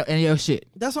bitch, in your shit?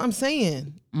 That's what I'm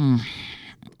saying.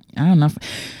 I don't know.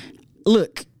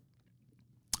 Look,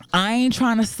 I ain't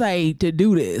trying to say to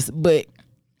do this, but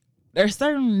there's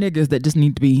certain niggas that just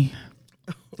need to be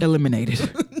eliminated.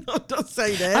 No, don't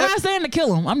say that. I'm not saying to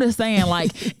kill them. I'm just saying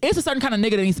like it's a certain kind of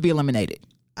nigga that needs to be eliminated.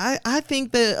 I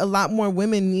think that a lot more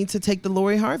women need to take the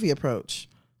Lori Harvey approach.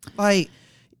 Like,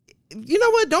 you know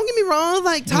what? Don't get me wrong.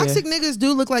 Like, toxic niggas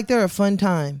do look like they're a fun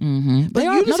time. Mm-hmm. But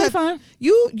you just have fun.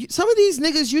 You some of these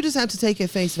niggas you just have to take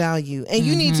at face value, and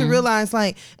you need to realize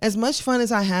like as much fun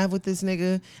as I have with this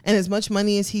nigga, and as much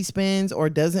money as he spends or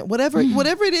doesn't, whatever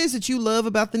it is that you love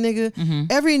about the nigga,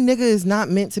 every nigga is not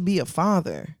meant to be a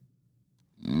father.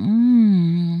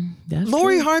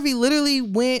 Lori Harvey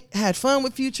literally had fun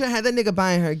with Future, had that nigga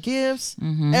buying her gifts.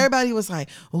 Everybody was like,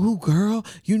 "Oh, girl,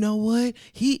 you know what?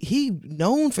 He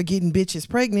known for getting bitches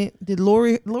pregnant." Did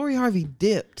Lori Harvey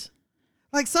dipped?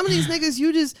 Like some of these niggas,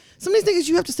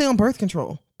 you have to stay on birth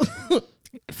control.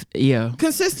 Yeah,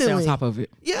 consistently stay on top of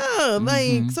it. Yeah,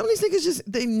 like some of these niggas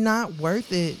they not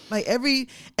worth it. Like every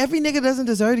nigga doesn't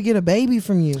deserve to get a baby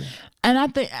from you. And I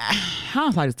think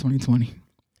hindsight is 2020.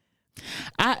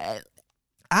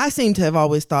 I seem to have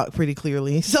always thought pretty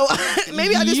clearly, so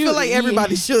maybe I just feel like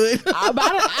everybody should.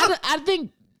 I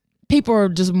think people are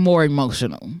just more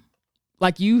emotional.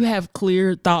 Like you have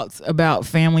clear thoughts about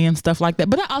family and stuff like that,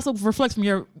 but that also reflects from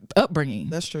your upbringing.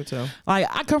 That's true too. Like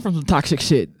I come from some toxic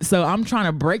shit, so I'm trying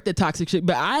to break the toxic shit.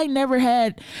 But I never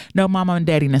had no mama and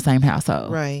daddy in the same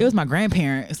household. Right. It was my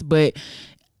grandparents, but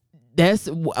that's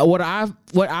what I've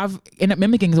ended up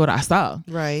mimicking is what I saw.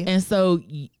 Right. And so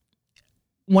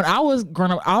when I was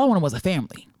growing up, all I wanted was a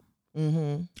family.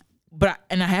 Mm-hmm. But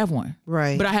I have one.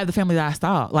 Right. But I have the family that I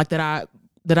saw, like that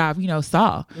I've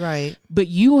saw. Right. But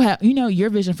you have, your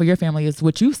vision for your family is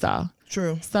what you saw.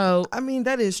 True. So I mean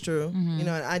that is true. And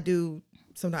I do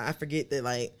sometimes I forget that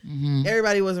like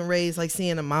everybody wasn't raised like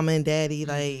seeing a mama and daddy.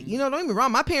 Like, don't get me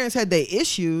wrong, my parents had their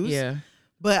issues. Yeah.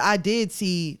 But I did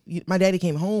see my daddy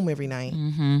came home every night.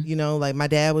 Like my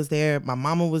dad was there, my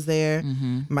mama was there,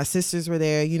 my sisters were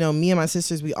there. Me and my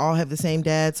sisters, we all have the same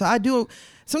dad. So I do.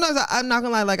 Sometimes I'm not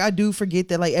gonna lie, like I do forget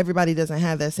that like everybody doesn't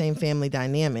have that same family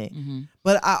dynamic.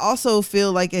 But I also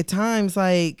feel like at times,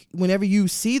 like whenever you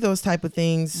see those type of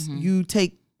things, you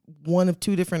take one of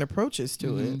two different approaches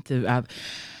to it.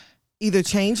 Either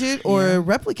change it or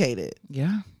replicate it.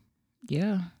 Yeah,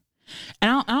 yeah.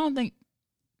 And I don't think.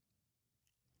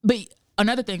 But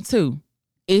another thing too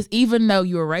is even though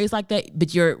you were raised like that,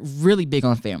 but you're really big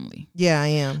on family. Yeah, I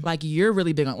am. Like you're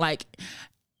really big on like.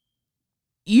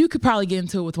 You could probably get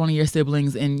into it with one of your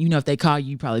siblings, and if they call you,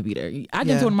 you'd probably be there. I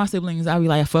get into one of my siblings, I'll be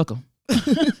like, fuck them.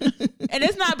 And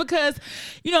it's not because,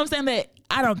 what I'm saying, that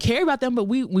I don't care about them, but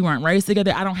we weren't raised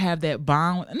together. I don't have that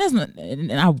bond. And that's not,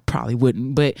 and I probably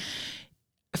wouldn't, but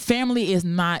family is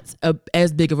not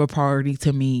as big of a priority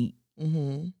to me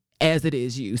as it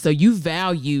is you. So you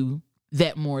value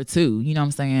that more too. You know what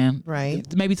I'm saying? Right.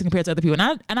 Maybe to compare to other people.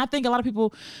 And I think a lot of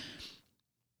people,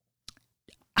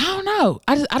 I don't know.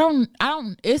 I don't,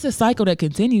 it's a cycle that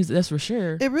continues. That's for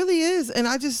sure. It really is. And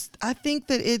I think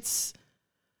that it's,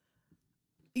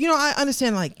 I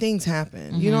understand like things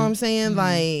happen, you know what I'm saying?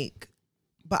 Like,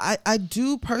 but I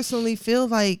do personally feel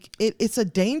like it's a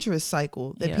dangerous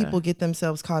cycle that people get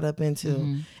themselves caught up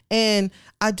into. And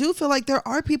I do feel like there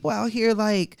are people out here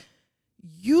like,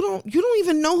 you don't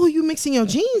even know who you mixing your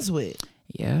genes with.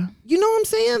 Yeah. You know what I'm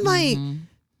saying?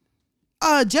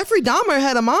 Like, Jeffrey Dahmer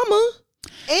had a mama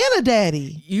and a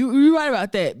daddy. You're right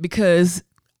about that because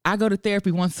I go to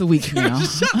therapy once a week now.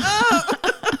 Shut up.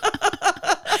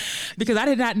 Because I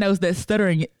did not know that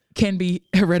stuttering can be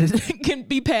hereditary, can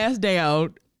be passed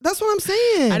down. That's what I'm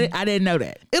saying. I didn't know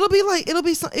that.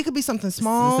 It could be something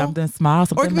small, something small,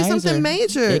 something or it could be major. something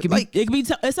major. It could be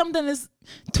it's something that's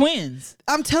twins.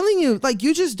 I'm telling you, like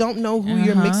you just don't know who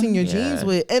you're mixing your genes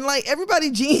with, and like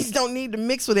everybody's genes don't need to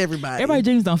mix with everybody. Everybody's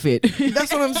genes don't fit.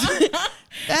 That's what I'm saying.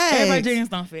 Everybody's genes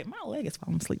don't fit. My leg is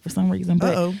falling asleep for some reason.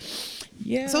 But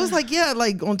yeah. So it's like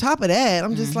like on top of that,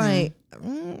 I'm just like,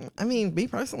 I mean, me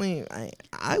personally,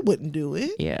 I wouldn't do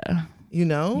it. Yeah.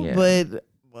 Yeah. But.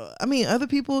 I mean, other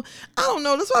people, I don't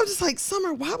know. That's why I'm just like,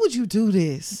 Summer, why would you do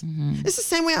this? It's the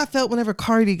same way I felt whenever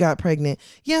Cardi got pregnant.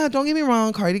 Yeah, don't get me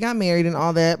wrong. Cardi got married and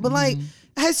all that. But like,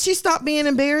 has she stopped being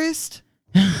embarrassed?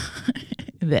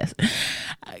 That's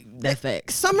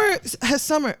facts. Summer,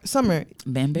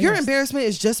 your embarrassment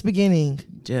is just beginning.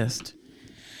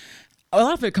 A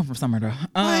lot of it come from Summer though.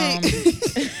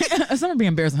 Summer be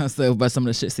embarrassing herself by some of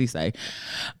the shit she say.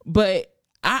 But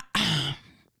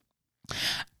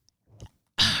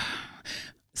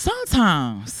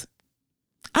sometimes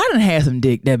I done had some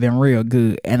dick that been real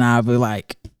good, and I'll be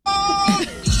like,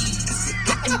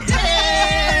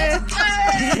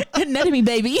 nutted me,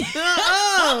 baby.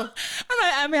 Uh-uh.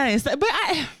 I didn't say, but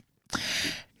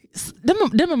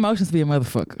them emotions be a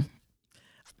motherfucker. Them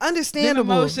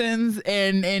Understandable. emotions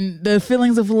and the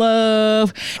feelings of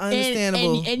love.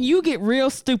 Understandable. And you get real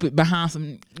stupid behind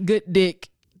some good dick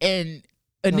and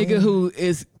a nigga who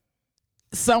is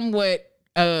somewhat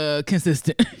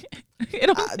consistent.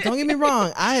 Don't get me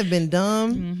wrong. I have been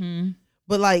dumb. Mm-hmm.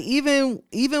 But like even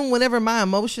whenever my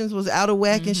emotions was out of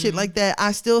whack and shit like that,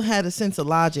 I still had a sense of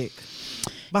logic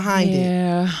behind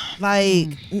it.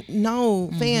 Like, no,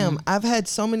 fam, I've had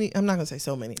so many, I'm not gonna say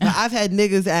so many, but I've had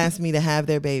niggas ask me to have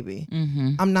their baby.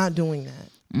 I'm not doing that.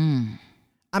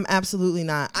 I'm absolutely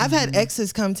not. I've had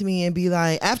exes come to me and be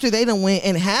like, after they done went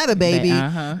and had a baby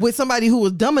with somebody who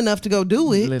was dumb enough to go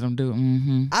do it. Let them do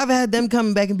it. I've had them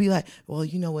coming back and be like, well,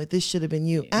 you know what? This should have been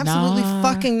you. Absolutely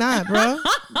fucking not, bro.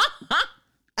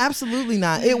 Absolutely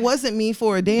not. It wasn't me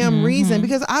for a damn reason,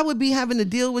 because I would be having to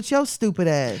deal with your stupid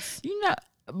ass. You know,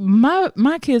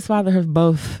 my kids' father have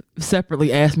both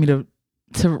separately asked me to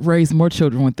raise more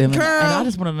children with them. Girl. And I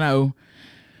just want to know,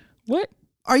 what?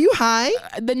 Are you high?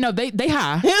 No, they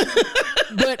high.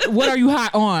 But what are you high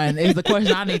on is the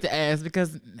question I need to ask,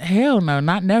 because hell no,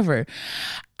 not never.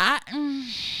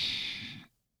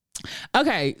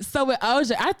 Okay, so with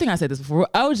OJ, I think I said this before.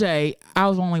 With OJ, I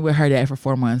was only with her dad for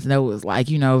 4 months, and that was like,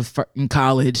 you know, in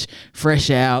college,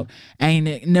 fresh out,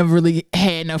 never really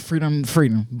had no freedom.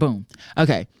 Boom.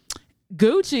 Okay,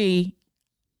 Gucci,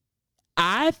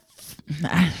 I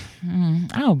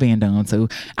was being dumb too.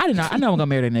 I know I'm gonna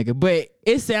marry that nigga, but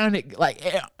it sounded like,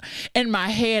 in my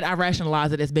head, I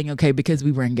rationalized it as being okay because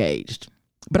we were engaged.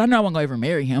 But I know I wasn't gonna ever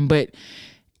marry him, but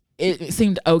it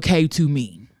seemed okay to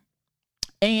me.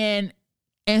 And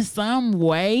in some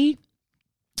way,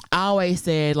 I always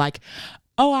said like,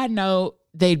 oh, I know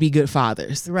they'd be good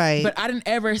fathers. Right. But I didn't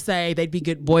ever say they'd be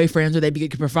good boyfriends or they'd be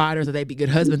good providers or they'd be good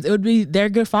husbands. It would be they're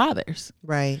good fathers.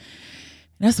 Right.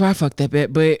 And that's why I fucked that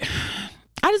bit. But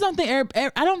I just don't think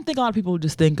I don't think a lot of people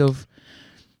just think of.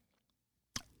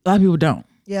 A lot of people don't.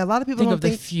 Yeah, a lot of people think don't of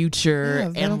the future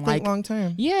they and don't like think long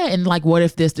term. Yeah, and like, what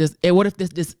if this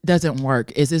doesn't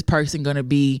work? Is this person gonna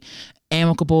be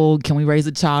amicable? Can we raise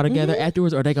a child together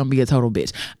afterwards, or are they gonna be a total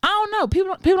bitch? I don't know.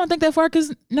 People don't think that far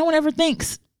because no one ever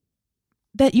thinks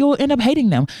that you'll end up hating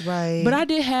them. Right. But I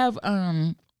did have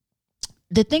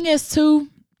the thing is too,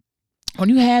 when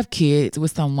you have kids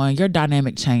with someone, your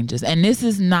dynamic changes. And this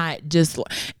is not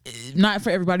for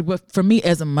everybody, but for me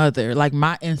as a mother, like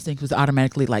my instinct was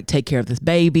automatically like, take care of this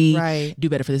baby, right, do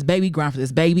better for this baby, grind for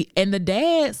this baby. And the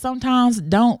dads sometimes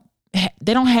don't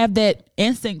have that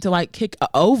instinct to like kick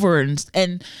over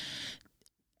and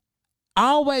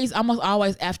almost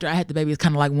always after I had the baby, it's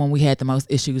kind of like when we had the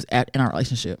most issues in our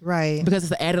relationship. Right. Because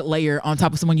it's an added layer on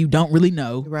top of someone you don't really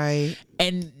know. Right.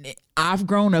 And I've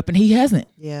grown up and he hasn't.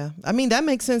 Yeah. I mean, that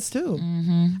makes sense too.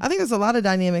 Mm-hmm. I think there's a lot of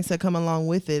dynamics that come along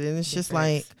with it. And it's just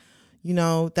like, you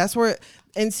know, that's where,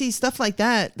 and see, stuff like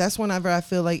that, that's whenever I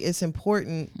feel like it's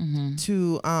important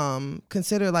to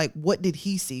consider like, what did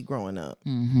he see growing up?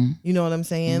 Mm-hmm. You know what I'm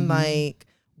saying? Like,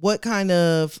 what kind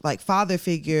of like father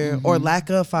figure or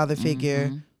lack of father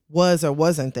figure was or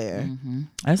wasn't there?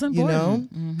 That's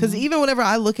important. You know? Because even whenever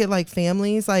I look at like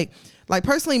families, like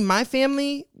personally, my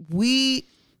family, we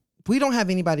don't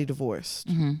have anybody divorced.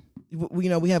 You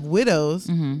know, we have widows,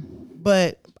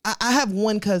 but I have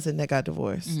one cousin that got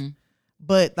divorced.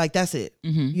 But like, that's it,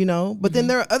 you know? But then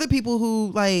there are other people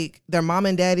who like their mom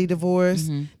and daddy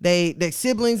divorced. Their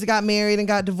siblings got married and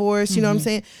got divorced. You know what I'm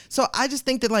saying? So I just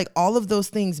think that like all of those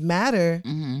things matter.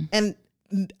 And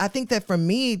I think that for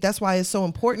me, that's why it's so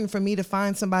important for me to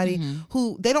find somebody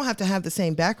who, they don't have to have the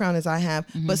same background as I have,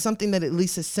 but something that at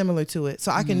least is similar to it.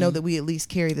 So I can know that we at least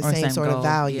carry the same sort of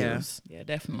values. Yeah,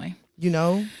 definitely. You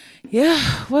know? Yeah,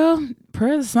 well,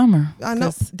 prayers for Summer. I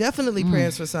know, definitely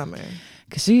prayers for Summer.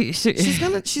 Cause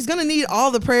she's gonna need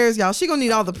all the prayers, y'all. She's gonna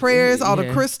need all the prayers, all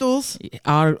the crystals,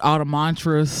 all the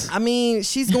mantras. I mean,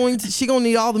 she gonna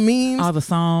need all the memes, all the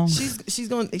songs.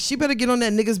 She better get on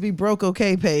that niggas be broke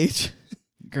okay page.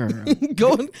 Girl,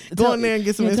 go on there and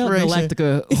get some inspiration.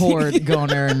 Galactica horde, go on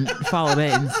there and follow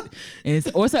that. And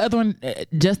what's the other one?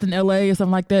 Just in LA or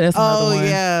something like that. That's another one.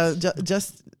 Yeah,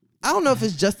 just I don't know if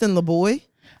it's Justin LeBoy.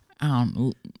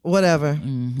 Whatever.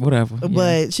 Whatever.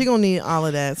 But she gonna need all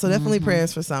of that. So definitely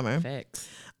prayers for Summer. Facts.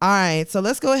 All right. So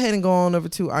let's go ahead and go on over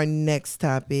to our next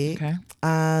topic. Okay.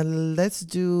 Let's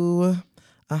do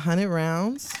 100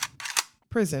 rounds.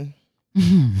 Prison.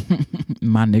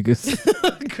 My niggas.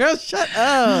 Girl, shut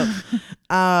up.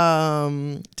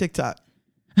 TikTok.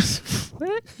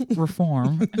 What?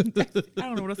 Reform. I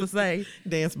don't know what else to say.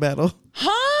 Dance battle.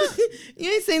 Huh?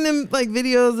 You ain't seen them like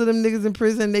videos of them niggas in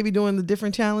prison? They be doing the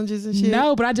different challenges and shit.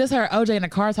 No, but I just heard OJ in the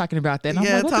car talking about that. And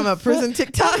Yeah, I'm like, talking about prison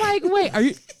TikTok. I'm like,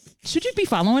 wait, should you be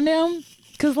following them?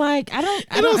 Because like I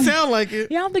don't sound like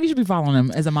it. Yeah, I don't think you should be following them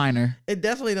as a minor. It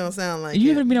definitely don't sound like You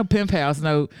it. even be no pen pals,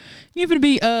 no. You even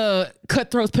be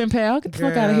Cutthroat's pen pal. Get the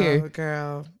fuck out of here,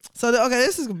 girl. So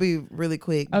this is gonna be really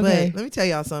quick. Okay. But let me tell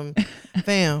y'all something,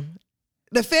 fam.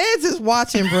 The feds is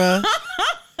watching, bruh.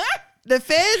 The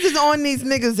feds is on these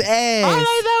niggas' ass. Are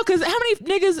they though? Because how many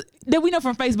niggas that we know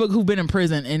from Facebook who've been in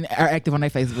prison and are active on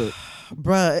their Facebook?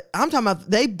 Bruh, I'm talking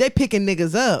about they picking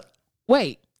niggas up.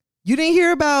 Wait. You didn't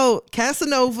hear about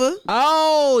Casanova?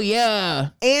 Oh yeah.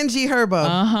 And G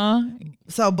Herbo.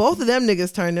 So both of them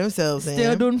niggas turned themselves in.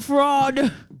 Still doing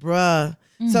fraud. Bruh.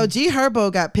 So G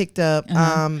Herbo got picked up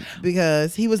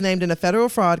because he was named in a federal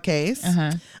fraud case,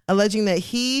 alleging that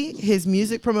he, his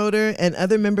music promoter, and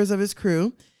other members of his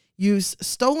crew used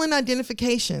stolen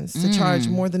identifications to charge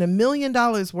more than $1 million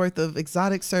worth of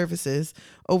exotic services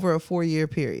over a 4-year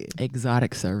period.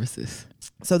 Exotic services.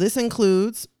 So this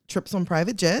includes trips on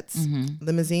private jets,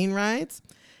 limousine rides,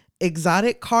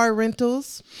 exotic car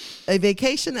rentals, a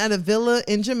vacation at a villa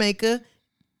in Jamaica,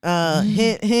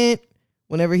 hint, hint,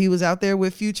 whenever he was out there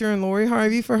with Future and Lori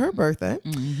Harvey for her birthday.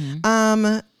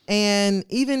 And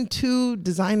even 2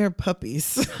 designer puppies.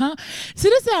 See,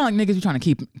 this sound like niggas be trying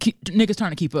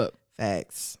to keep up.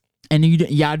 Facts. And then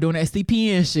y'all doing that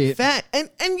CPN shit. Fact. And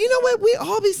you know what? We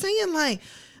all be saying like,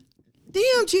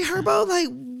 damn, G Herbo, like,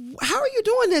 how are you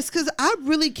doing this? Because I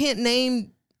really can't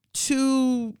name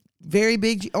 2 very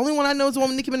big. Only one I know is the one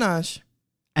with Nicki Minaj.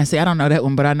 And see, I don't know that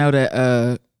one, but I know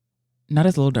that. No,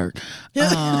 that's Lil Durk.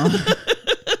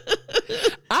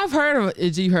 I've heard of a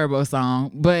G Herbo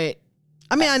song, but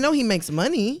I mean, I know he makes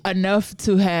money enough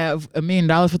to have $1 million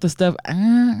worth of stuff.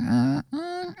 I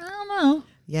don't know.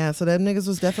 Yeah, so that niggas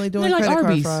was definitely doing like credit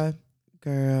Arby's. card fraud.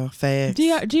 Girl, facts. G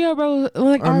Herbo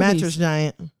like or Arby's. Mattress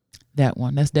Giant. That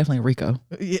one. That's definitely Rico.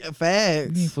 Yeah,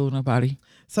 facts. You ain't fooling nobody.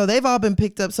 So they've all been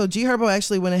picked up. So G Herbo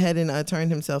actually went ahead and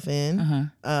turned himself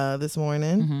in this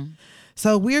morning.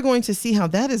 So we're going to see how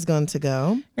that is going to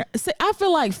go. See, I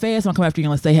feel like feds don't come after you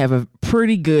unless they have a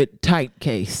pretty good tight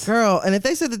case. Girl, and if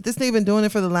they said that this nigga been doing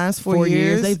it for the last 4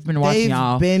 years, they've been watching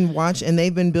y'all. They've been watching, and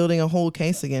they've been building a whole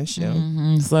case against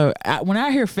you. So when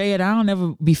I hear fed, I don't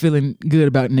ever be feeling good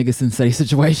about niggas in say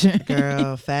situation.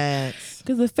 Girl, facts.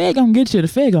 Because the fed gonna get you. The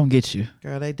fed gonna get you.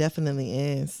 Girl, they definitely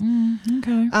is.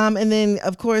 Okay. And then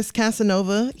of course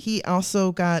Casanova, he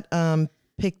also got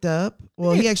picked up.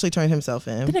 Well, he actually turned himself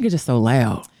in. The nigga just so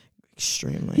loud.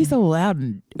 Extremely. He's so loud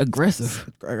and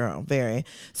aggressive. Girl, very.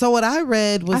 So what I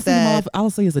read was all I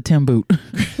see is a Tim boot.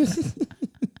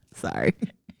 Sorry.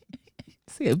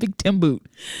 See a big Tim boot.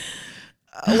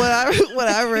 What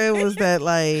I read was that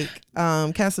like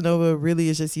Casanova really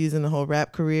is just using the whole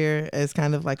rap career as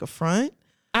kind of like a front.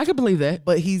 I could believe that.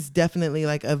 But he's definitely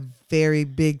like a very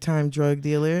big time drug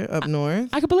dealer up north.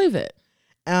 I could believe it.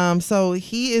 So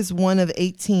he is one of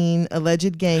 18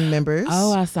 alleged gang members.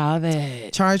 Oh, I saw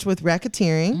that. Charged with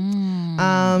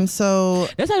racketeering. So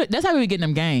that's how we getting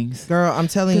them gangs. Girl, I'm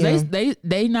telling you.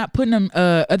 They not putting them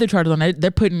other charges on.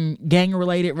 They're putting gang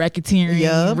related racketeering.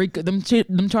 Yep.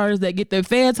 Them charges that get their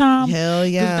fair time. Hell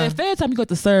yeah. The fair time you got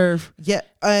to serve. Yeah,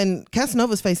 and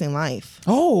Casanova's facing life.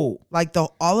 Oh, like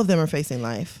all of them are facing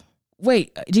life.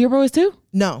 Wait, G Herbo is too?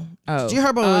 No. Oh. G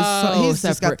Herbo is he's separate.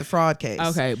 just got the fraud case.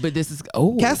 Okay, but this is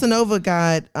Casanova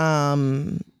got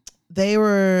they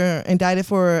were indicted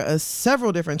for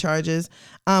several different charges.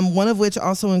 One of which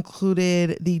also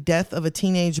included the death of a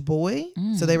teenage boy.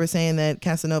 So they were saying that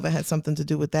Casanova had something to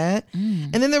do with that.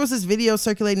 And then there was this video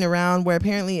circulating around where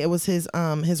apparently it was his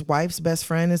wife's best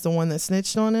friend is the one that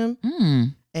snitched on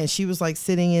him. And she was like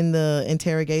sitting in the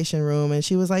interrogation room and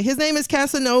she was like, his name is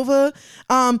Casanova.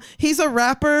 He's a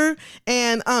rapper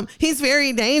and he's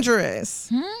very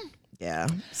dangerous. Yeah.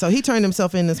 So he turned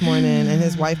himself in this morning and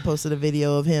his wife posted a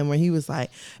video of him where he was like,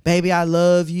 baby, I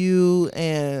love you.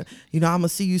 And, I'm going to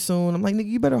see you soon. I'm like, nigga,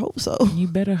 you better hope so. You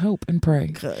better hope and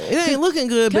pray. It ain't looking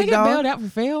good, big dog. Can they get bailed out for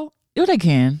fail? Oh, they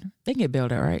can. They can get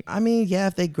bailed out, right? I mean, yeah,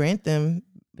 if they grant them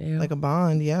like a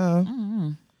bond, yeah.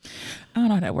 I don't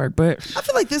know how that worked, but I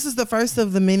feel like this is the first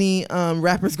of the many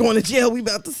rappers going to jail we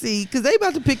about to see because they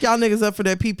about to pick y'all niggas up for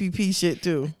that PPP shit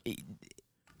too.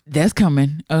 That's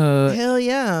coming. Hell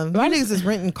yeah. My niggas is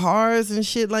renting cars and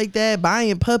shit like that,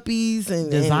 buying puppies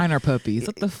and designer puppies.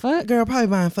 What the fuck? Girl, probably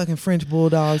buying fucking French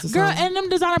bulldogs or something. And them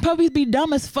designer puppies be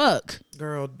dumb as fuck.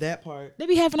 Girl, that part. They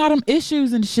be having all them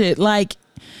issues and shit. Like,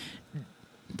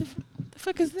 the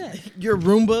fuck is that? Your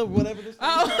Roomba, whatever this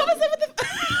what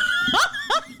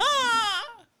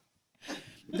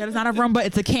the That is not a Roomba.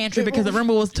 It's a cantrip because the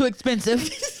Roomba was too expensive.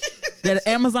 That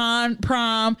Amazon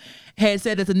Prime had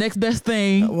said it's the next best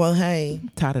thing. Well, hey,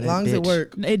 Tired of as long that as it bitch.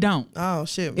 work. It don't. Oh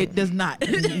shit, It does not.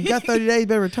 You got 30 days.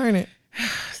 Better return it.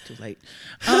 It's too late.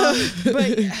 But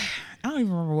I don't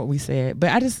even remember what we said. But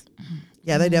I just.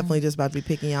 Yeah, they definitely just about to be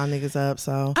picking y'all niggas up.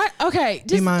 So Okay, be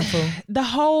just mindful. the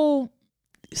whole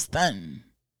stunting.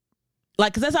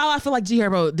 Like, cause that's all I feel like G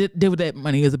Herbo did with that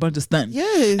money is a bunch of stunting.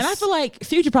 Yes, And I feel like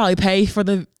Future probably paid for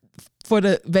the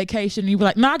vacation. You be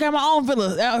like, I got my own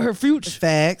villa out her Future.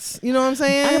 facts. You know what I'm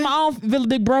saying? I got my own villa,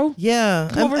 big bro. Yeah,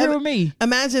 Come over here with me.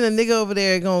 Imagine a nigga over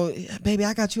there going, baby,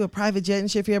 I got you a private jet and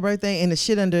shit for your birthday, and the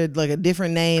shit under like a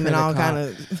different name and Credit all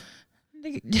card. kind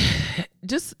of.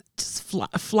 Just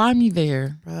fly me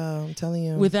there Bro, I'm telling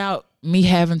you. without me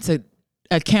having to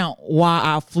account why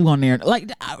I flew on there.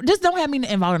 Like, just don't have me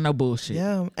involved in no bullshit.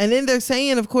 Yeah, and then they're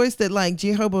saying, of course, that like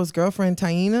G Herbo's girlfriend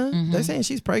Taina, Mm-hmm. they're saying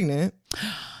she's pregnant.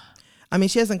 I mean,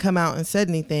 she hasn't come out and said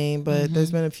anything, but Mm-hmm.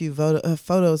 there's been a few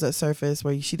photos that surfaced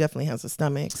where she definitely has a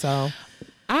stomach. So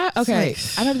Okay,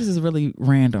 It's I know this is really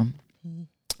random,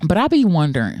 but I be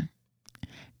wondering,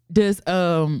 does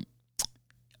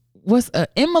what's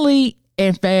Emily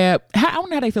and Fab? I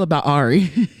wonder how they feel about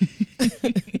Ari.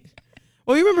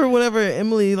 well, you remember whenever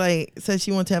Emily like said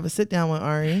she wanted to have a sit down with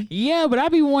Ari? Yeah, but I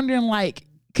be wondering, like,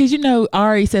 cause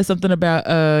Ari said something about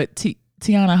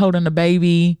Tiana holding the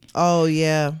baby. Oh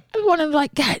yeah, I be wondering,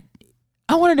 like, God,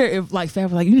 I wonder if like Fab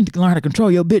was like, you need to learn how to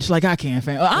control your bitch like I can,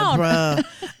 fam. I don't know. bruh.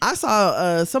 I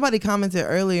saw somebody commented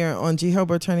earlier on G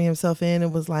Herbo turning himself in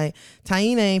and was like,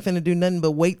 Taina ain't finna do nothing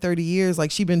but wait 30 years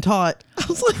like she been taught. I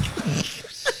was like,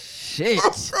 Shit.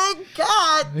 oh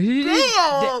God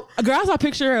damn. Girl, I saw a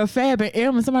picture of Fab and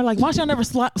M, and somebody like, why she never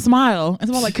smile? And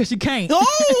somebody like, cause she can't.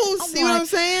 Oh, I'm see what I'm like,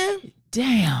 saying?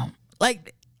 Damn.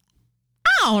 Like,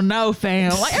 I don't know,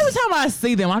 fam. Like, every time I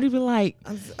see them, I be like,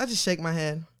 I just shake my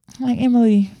head.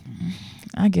 Emily,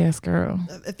 I guess, girl.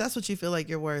 If that's what you feel like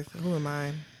you're worth, who am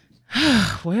I?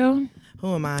 Well,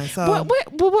 Who am I? So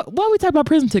why we talk about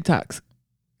prison TikToks?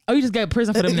 Oh, you just got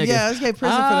prison for them niggas. yeah, I just gave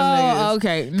prison for them niggas.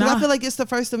 Okay. Because I feel like it's the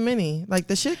first of many. Like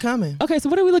the shit coming. Okay, so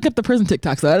what do we look up the prison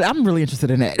TikToks? I'm really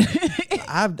interested in that.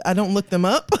 I don't look them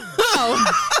up.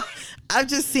 Oh. I've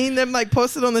just seen them like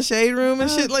posted on the Shade Room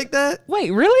and shit like that.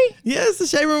 Wait, really? Yes, the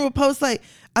Shade Room will post like,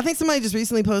 I think somebody just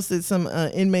recently posted some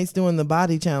inmates doing the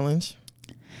body challenge.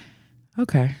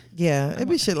 Okay. Yeah, it'd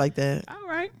be shit like that. All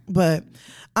right. But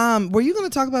were you going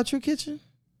to talk about True Kitchen?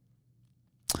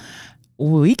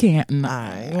 We can't. All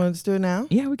right, you want to do it now?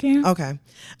 Yeah, we can. Okay.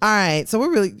 All right. So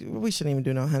we shouldn't even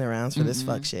do no 100 rounds for this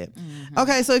fuck shit.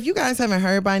 Okay. So if you guys haven't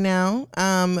heard by now,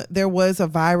 there was a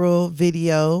viral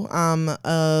video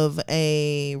of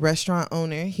a restaurant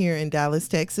owner here in Dallas,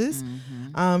 Texas,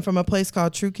 from a place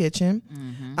called True Kitchen.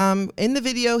 In the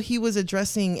video, he was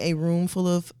addressing a room full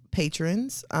of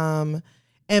patrons.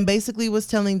 And basically was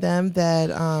telling them that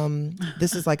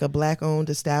this is like a black-owned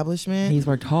establishment. He's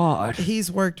worked hard. He's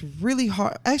worked really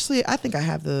hard. Actually, I think I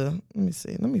have let me see.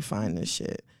 Let me find this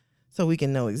shit so we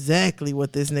can know exactly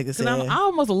what this nigga said. I'm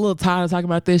almost a little tired of talking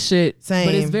about this shit. Same.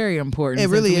 But it's very important. It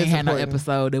since really we is ain't had no important.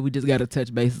 episode that we just got to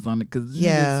touch bases on it. Because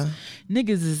Yeah. niggas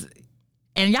is...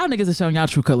 And y'all niggas are showing y'all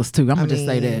true colors too. I'm going to just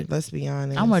say that. Let's be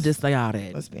honest. I'm going to just say all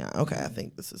that. Let's be honest. Okay, I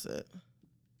think this is it.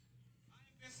 I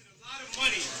invested a lot of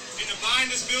money into buying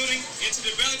this building, into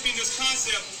developing this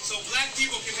concept so black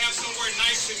people can have somewhere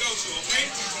nice to go to, okay?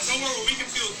 Somewhere where we can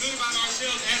feel good about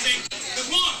ourselves as a...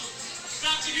 Daquan,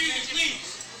 stop the music, please.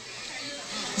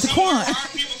 Somewhere where our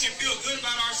people can feel good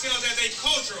about ourselves as a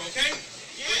culture, okay?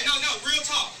 No, real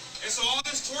talk. And so all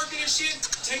this twerking and shit,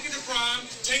 take it to Prime,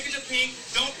 take it to Pink,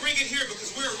 don't bring it here because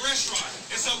we're a restaurant.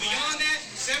 And so beyond that,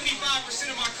 75%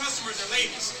 of my customers are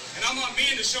ladies. And I want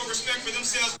men to show respect for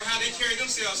themselves for how they carry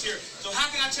themselves here. So how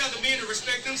can I tell the men to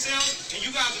respect themselves and you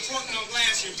guys are twerking on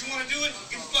glass here? If you want to do it,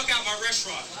 get the fuck out my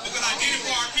restaurant. Because I did it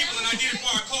for our people and I did it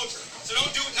for our culture. So don't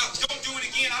do it. No, don't do it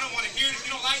again. I don't want to hear it. If you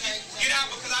don't like it, get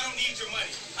out because I don't need your money.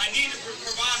 I need to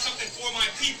provide something for my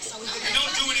people. And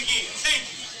don't do it again. Thank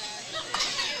you.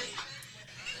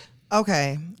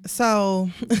 Okay, so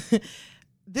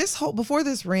before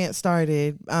this rant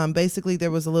started, basically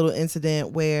there was a little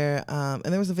incident where, and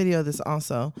there was a video of this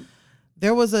also.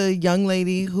 There was a young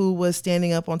lady who was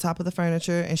standing up on top of the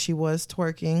furniture and she was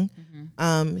twerking.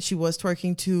 She was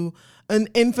twerking to an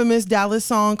infamous Dallas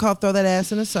song called "Throw That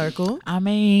Ass in a Circle." I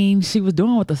mean, she was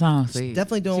doing what the song said.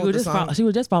 Definitely doing what the song. She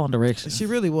was just following directions. She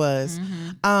really was.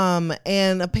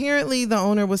 And apparently the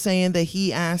owner was saying that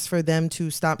he asked for them to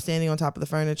stop standing on top of the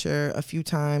furniture a few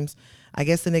times. I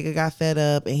guess the nigga got fed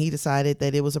up and he decided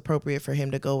that it was appropriate for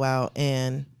him to go out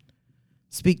and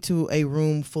speak to a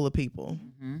room full of people.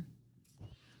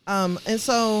 And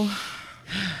so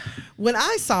when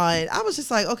I saw it, I was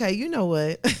just like, okay, you know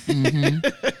what?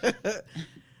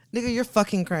 Nigga, you're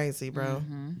fucking crazy, bro.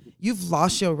 You've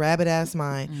lost your rabbit ass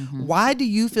mind. Why do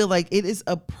you feel like it is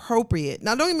appropriate?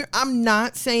 Now, don't get me, I'm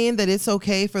not saying that it's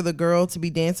okay for the girl to be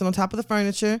dancing on top of the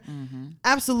furniture.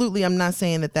 Absolutely, I'm not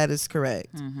saying that that is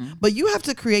correct. But you have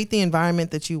to create the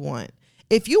environment that you want.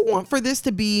 If you want for this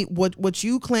to be what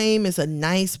you claim is a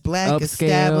nice black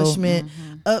establishment,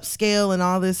 upscale and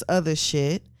all this other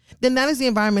shit, then that is the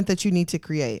environment that you need to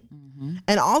create.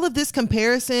 And all of this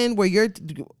comparison where you're...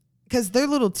 Because their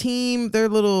little team, their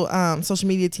little social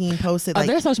media team posted like...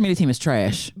 their social media team is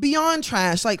trash. Beyond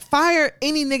trash. Like, fire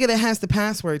any nigga that has the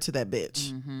password to that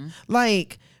bitch.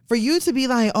 Like, for you to be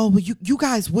like, oh, well, you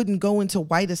guys wouldn't go into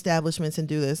white establishments and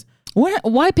do this.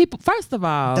 White people, first of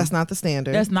all... That's not the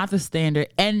standard. That's not the standard.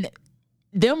 And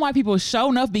them white people show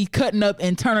enough be cutting up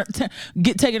and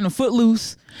taking the foot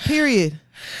loose. Period.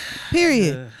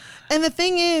 And the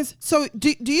thing is, so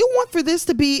do you want for this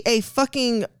to be a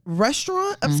fucking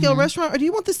restaurant, upscale restaurant, or do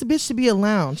you want this bitch to be a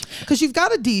lounge? Because you've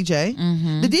got a DJ.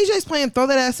 The DJ's playing Throw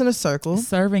That Ass in a Circle.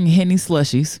 Serving Henny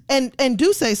slushies. And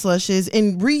Douce slushes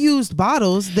in reused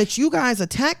bottles that you guys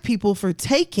attack people for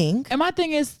taking. And my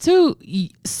thing is, too,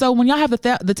 so when y'all have the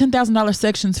 $10,000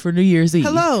 sections for New Year's Eve.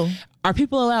 Hello. Are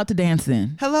people allowed to dance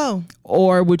in? Hello.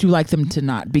 Or would you like them to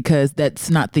not? Because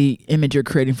that's not the image you're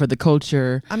creating for the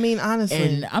culture. I mean, honestly.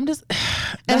 And I'm just...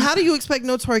 And how do you expect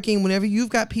no twerking whenever you've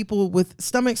got people with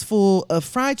stomachs full of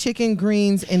fried chicken,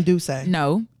 greens, and Douce?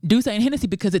 No. Douce and Hennessy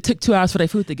because it took 2 hours for their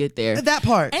food to get there. That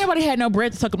part. Anybody had no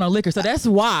bread to suck up no liquor. So that's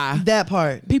why... That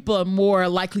part. People are more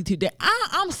likely to...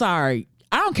 I'm sorry.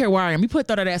 I don't care where I am. You put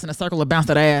Throw That Ass in a Circle or Bounce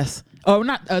That Ass. Oh,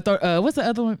 not... what's the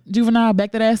other one? Juvenile,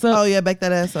 Back That Ass Up? Oh, yeah, back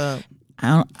that ass up.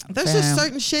 There's just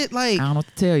certain shit like... I don't know what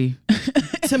to tell you.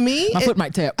 To me... My foot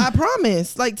might tap. I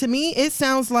promise. Like, to me, it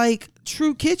sounds like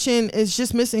True Kitchen is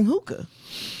just missing hookah.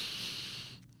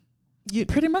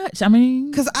 Pretty much. I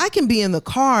mean... Because I can be in the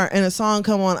car and a song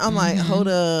come on. I'm like, hold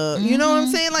up. You know what I'm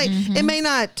saying? Like, it may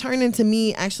not turn into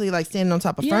me actually like standing on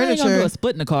top of furniture. You're gonna do a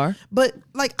split in the car. But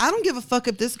like, I don't give a fuck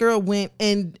if this girl went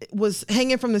and was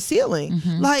hanging from the ceiling.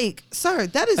 Like, sir,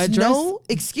 that is no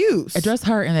excuse. Address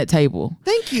her in that table.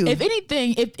 Thank you. If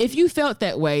anything, if you felt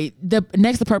that way, the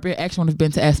next appropriate action would have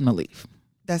been to ask them to leave.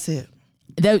 That's it.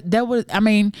 That would have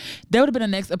been the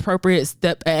next appropriate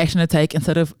step action to take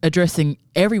instead of addressing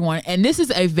everyone. And this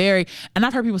is and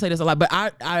I've heard people say this a lot, but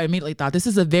I immediately thought this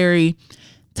is a very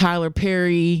Tyler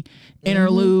Perry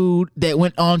interlude that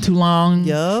went on too long.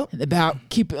 About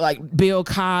like Bill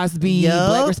Cosby,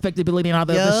 black respectability and all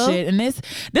the other shit. And this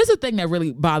is the thing that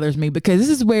really bothers me because this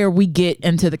is where we get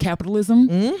into the capitalism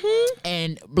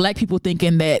and black people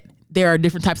thinking that there are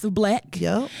different types of black.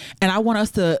 And I want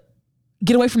us to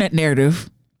get away from that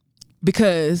narrative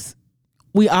because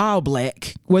we all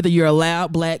black, whether you're a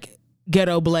loud black,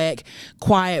 ghetto black,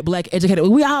 quiet black, educated,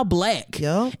 we all black.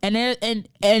 And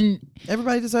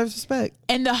everybody deserves respect.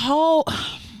 And the whole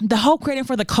creating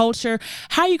for the culture,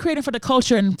 how are you creating for the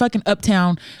culture in fucking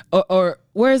Uptown or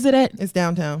where is it at? It's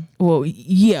downtown. Well,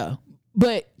 yeah.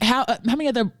 But how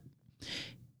many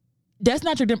that's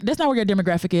not where your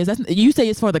demographic is. You say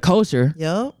it's for the culture.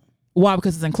 Why?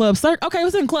 Because it's in Club Cirque. Okay, it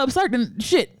was in Club Cirque. Then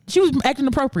shit, she was acting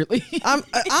appropriately.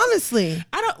 Honestly,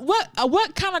 I don't.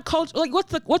 What kind of culture? Like,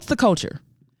 what's the culture?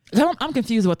 I'm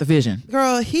confused about the vision.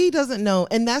 Girl, he doesn't know,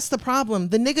 and that's the problem.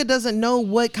 The nigga doesn't know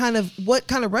what kind of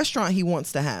restaurant he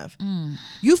wants to have.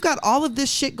 You've got all of this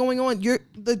shit going on.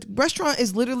 The restaurant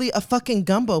is literally a fucking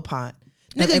gumbo pot.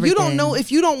 Nigga, you don't know if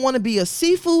you don't want to be a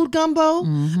seafood gumbo,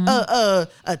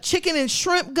 a chicken and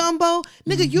shrimp gumbo.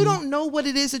 Nigga, you don't know what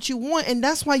it is that you want, and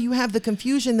that's why you have the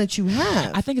confusion that you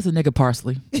have. I think it's a nigga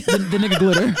parsley. The nigga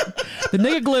glitter. The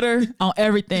nigga glitter on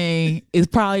everything is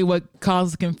probably what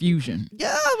causes confusion.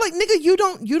 Yeah, like nigga, you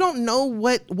don't know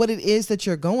what it is that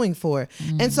you're going for.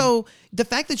 And so the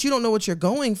fact that you don't know what you're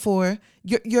going for,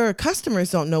 your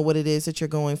customers don't know what it is that you're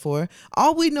going for.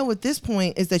 All we know at this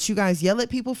point is that you guys yell at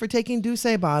people for taking Douce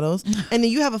bottles, and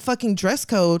then you have a fucking dress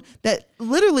code that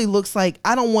literally looks like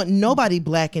I don't want nobody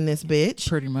black in this bitch.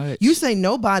 Pretty much. You say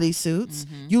no bodysuits.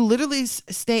 You literally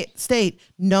state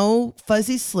no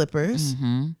fuzzy slippers.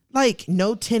 Like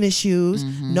no tennis shoes,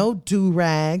 no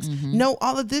do-rags, no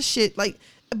all of this shit. Like,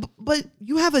 but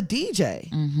you have a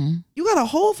DJ. You got a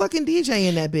whole fucking DJ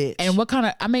in that bitch. And what kind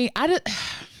of,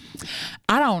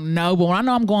 I don't know, but when I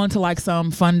know I'm going to like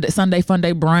some Sunday fun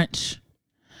day brunch,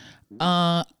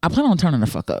 I plan on turning the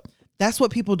fuck up. That's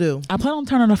what people do. I plan on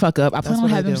turning the fuck up. I plan on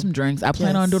having some drinks. I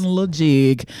plan on doing a little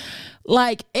jig.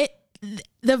 Like it,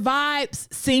 the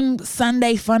vibes seem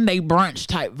Sunday Funday brunch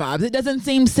type vibes. It doesn't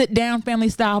seem sit down family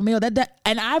style meal. That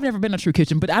and I've never been to True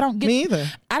Kitchen, but I don't get Me either.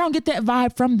 I don't get that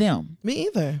vibe from them. Me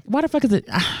either. Why the fuck is it?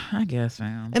 I guess,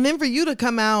 fam. And then for you to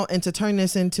come out and to turn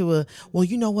this into a, well,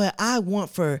 you know what? I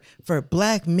want for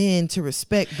black men to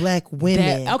respect black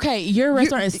women. Okay, your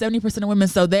restaurant is 70% of women,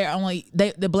 so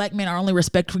the black men are only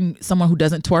respecting someone who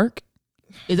doesn't twerk.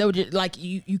 Is that what you're like?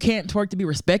 You can't twerk to be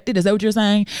respected? Is that what you're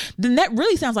saying? Then that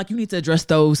really sounds like you need to address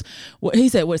those. What he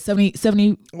said, what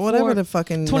 70, whatever the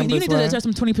fucking 20. You numbers need to were. address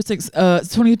some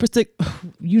 20%.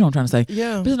 You know what I'm trying to say?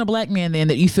 Yeah. There's a black man then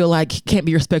that you feel like can't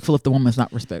be respectful if the woman's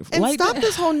not respectful. And like, stop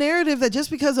this whole narrative that just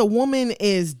because a woman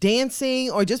is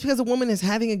dancing or just because a woman is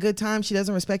having a good time, she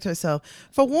doesn't respect herself.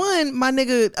 For one, my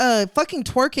nigga, fucking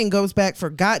twerking goes back for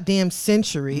goddamn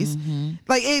centuries.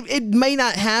 Like it may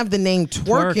not have the name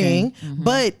twerking.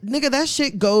 But nigga,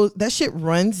 that shit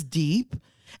runs deep.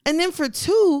 And then for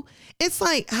two, it's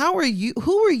like,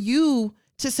 who are you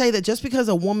to say that just because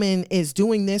a woman is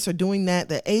doing this or doing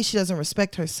that A, she doesn't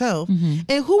respect herself?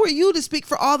 And who are you to speak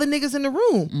for all the niggas in the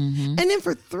room? And then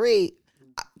for three,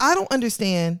 I don't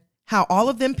understand how all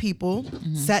of them people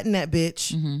sat in that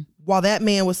bitch while that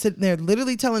man was sitting there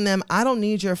literally telling them, I don't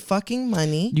need your fucking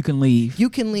money. you can leave. You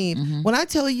can leave. When I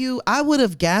tell you, I would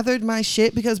have gathered my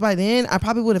shit because by then I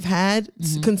probably would have had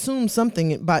consumed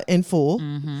something in full.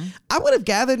 I would have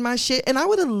gathered my shit and I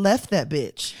would have left that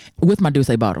bitch. With my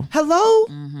Douce bottle. Hello?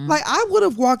 Like I would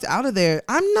have walked out of there.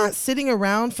 I'm not sitting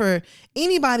around for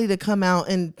anybody to come out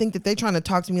and think that they're trying to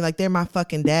talk to me like they're my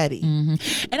fucking daddy.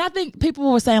 And I think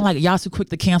people were saying like y'all too quick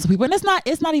to cancel people, and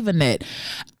it's not even that.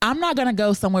 I'm not gonna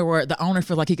go somewhere where the owner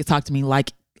feels like he could talk to me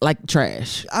like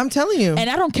trash. I'm telling you. And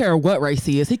I don't care what race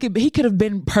he is. He could have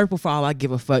been purple for all I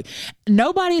give a fuck.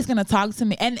 Nobody's gonna talk to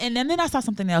me. And then I saw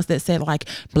something else that said like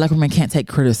black women can't take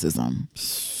criticism.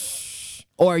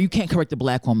 Or you can't correct a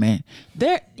black woman.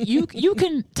 You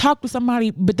can talk to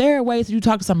somebody, but there are ways that you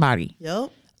talk to somebody.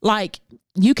 Yep. Like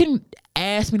you can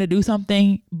ask me to do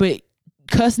something, but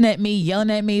cussing at me,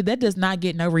 yelling at me, that does not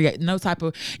get no type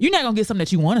of. You're not gonna get something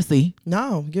that you want to see.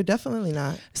 No, you're definitely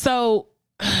not. So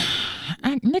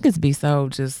niggas be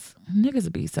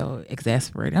so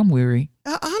exasperated. I'm weary.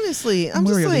 Honestly, I'm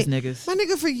just weary of like, these niggas. my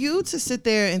nigga, for you to sit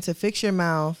there and to fix your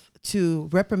mouth to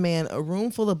reprimand a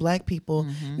room full of black people,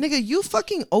 nigga, you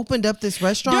fucking opened up this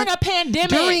restaurant During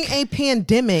a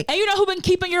pandemic. And you know who been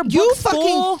keeping your you books fucking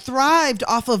full? thrived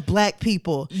off of black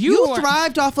people. You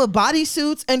thrived off of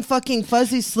bodysuits and fucking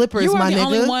fuzzy slippers, You are my the nigga.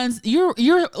 only ones.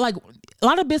 You're like a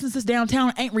lot of businesses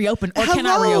downtown ain't reopened or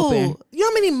cannot reopen. You know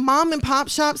how many mom and pop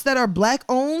shops that are black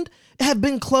owned have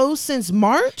been closed since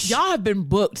March? Y'all have been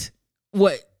booked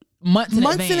months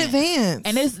in advance.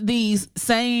 And it's these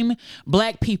same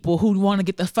black people who want to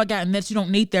get the fuck out and that you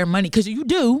don't need their money because you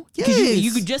do. Because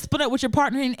you could just split up with your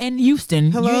partner in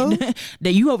Houston. Hello?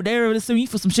 That you over there to sue you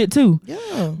for some shit too.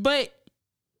 Yeah. But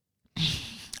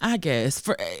I guess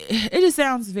it just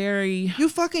sounds very. You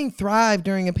fucking thrived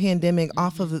during a pandemic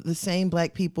off of the same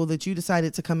black people that you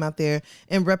decided to come out there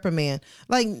and reprimand.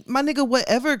 Like, my nigga,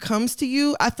 whatever comes to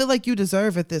you, I feel like you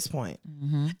deserve at this point.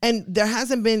 And there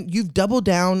hasn't been, you've doubled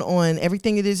down on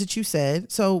everything it is that you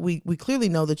said. So we clearly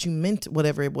know that you meant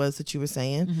whatever it was that you were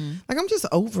saying. Like, I'm just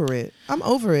over it. I'm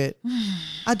over it.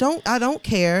 I don't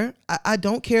care. I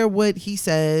don't care what he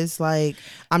says. Like,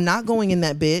 I'm not going in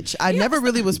that bitch. I never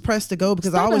really was pressed to go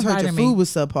because I always heard your food was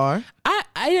subpar.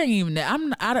 I didn't even.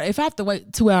 If I have to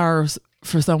wait 2 hours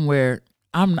for somewhere,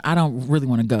 I don't really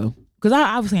want to go because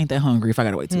I obviously ain't that hungry if I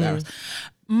gotta wait 2 hours.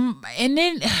 And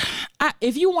then,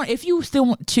 if you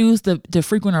still choose to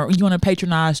frequent or you want to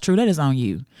patronize True, that is on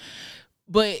you.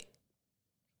 But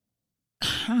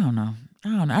I don't know.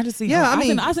 I just see.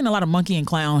 I seen a lot of monkey and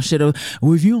clown shit.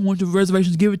 Well, if you don't want the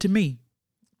reservations, give it to me.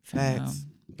 Facts.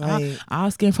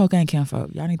 All skin folk ain't kin folk.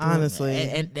 Y'all need to honestly,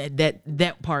 and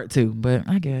that part too. But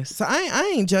I guess so.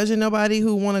 I ain't judging nobody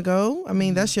who want to go. I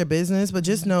mean, that's your business. But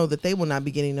just know that they will not be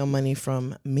getting no money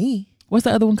from me. What's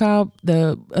the other one called?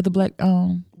 The other black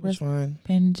which one?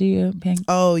 Pangea.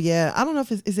 Oh yeah, I don't know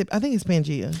if is it. I think it's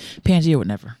Pangea. Pangea would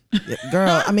never. Yeah,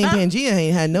 girl, I mean Pangea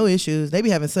ain't had no issues. They be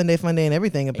having Sunday Funday and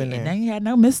everything up in there. They ain't had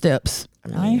no missteps.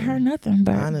 I ain't heard nothing.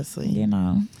 But honestly, you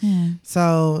know.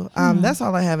 So that's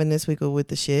all I have in this week with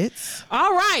the shits.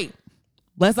 All right,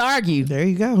 let's argue. There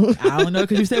you go. I don't know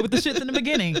because you said with the shits in the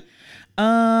beginning.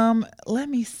 Let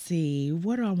me see.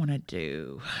 What do I want to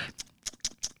do?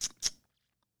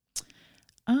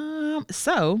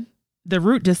 So the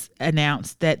Root just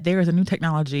announced that there is a new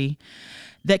technology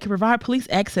that can provide police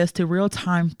access to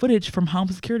real-time footage from home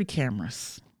security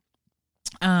cameras.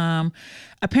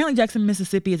 Apparently, Jackson,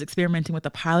 Mississippi is experimenting with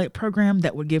a pilot program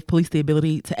that would give police the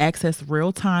ability to access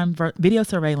real-time video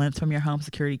surveillance from your home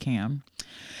security cam.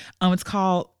 It's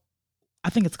called,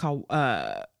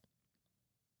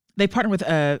 they partner with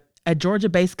a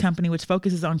Georgia-based company which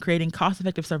focuses on creating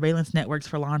cost-effective surveillance networks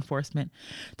for law enforcement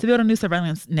to build a new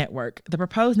surveillance network. The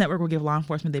proposed network will give law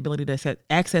enforcement the ability to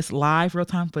access live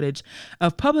real-time footage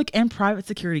of public and private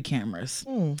security cameras.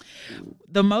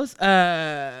 The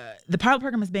pilot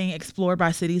program is being explored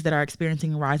by cities that are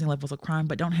experiencing rising levels of crime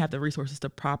but don't have the resources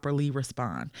to properly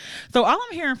respond. So all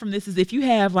I'm hearing from this is if you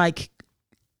have like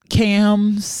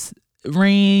cams,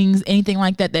 rings, anything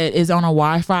like that is on a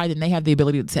Wi-Fi, then they have the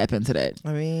ability to tap into that.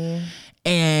 I mean,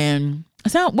 and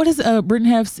so what does Britain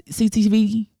have?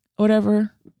 CTV or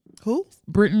whatever? Who?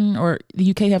 Britain or the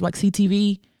UK have like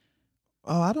CTV?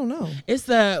 Oh, I don't know. It's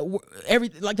they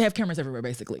have cameras everywhere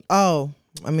basically. Oh,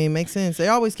 I mean, makes sense. They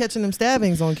always catching them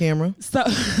stabbings on camera. So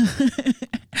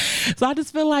so I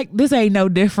just feel like this ain't no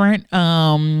different.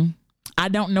 I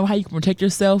don't know how you can protect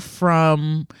yourself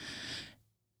from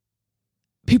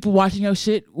people watching your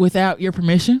shit without your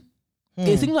permission.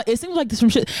 It seems like there's some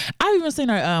shit. I've even seen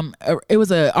it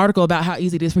was an article about how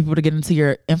easy it is for people to get into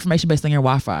your information based on your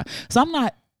Wi-Fi. So I'm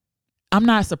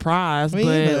not surprised,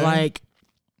 but like,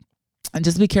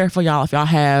 just be careful, y'all. If y'all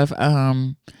have,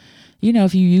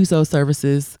 if you use those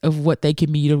services, of what they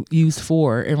can be used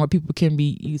for and what people can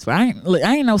be used for. I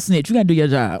ain't no snitch. You gotta do your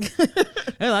job.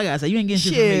 That's all I gotta say. You ain't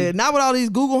getting shit from me. Not with all these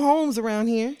Google Homes around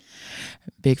here.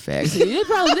 Big facts. They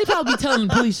probably be telling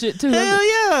the police shit too. Hell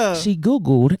yeah. She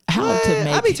Googled how to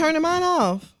make. I be turning mine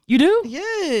off. You do?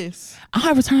 Yes. I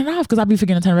never turn it off because I be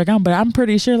forgetting to turn it back on. But I'm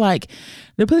pretty sure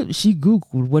she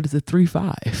Googled what is a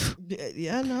 3.5.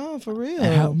 Yeah, no, for real.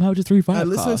 How much is 3.5? I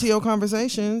listen to your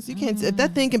conversations. You can't. If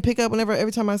that thing can pick up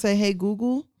every time I say, "Hey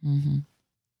Google,"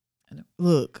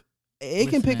 look, it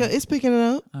can pick up. It's picking it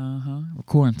up.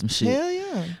 Recording some shit. Hell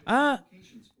yeah.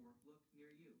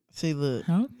 See, look.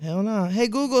 Huh? Hell no. Hey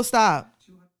Google, stop.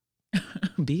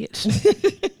 Bitch.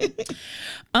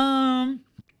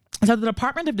 So the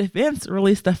Department of Defense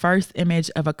released the first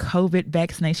image of a COVID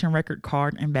vaccination record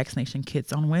card and vaccination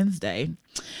kits on Wednesday.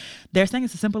 They're saying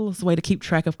it's the simplest way to keep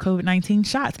track of COVID-19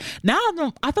 shots. Now,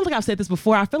 I feel like I've said this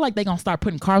before. I feel like they're going to start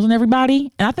putting cards on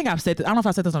everybody. And I think I've said this. I don't know if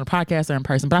I said this on a podcast or in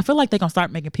person, but I feel like they're going to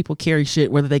start making people carry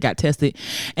shit whether they got tested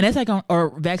and that's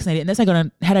or vaccinated. And that's how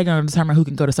they're going to determine who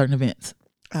can go to certain events.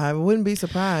 I wouldn't be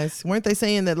surprised. Weren't they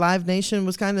saying that Live Nation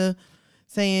was kind of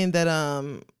saying that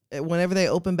whenever they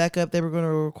open back up, they were going to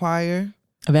require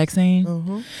a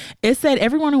vaccine? It said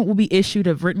everyone will be issued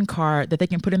a written card that they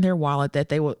can put in their wallet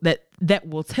that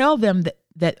will tell them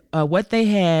that what they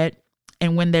had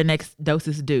and when their next dose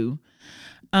is due.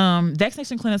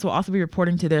 Vaccination clinics will also be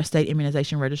reporting to their state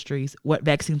immunization registries what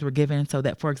vaccines were given, so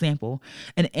that, for example,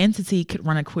 an entity could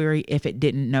run a query if it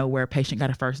didn't know where a patient got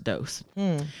a first dose.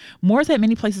 Moore said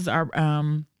many places are,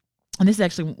 and this is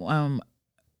actually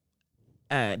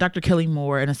Dr. Kelly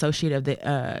Moore, an associate of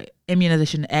the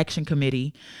Immunization Action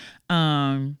Committee,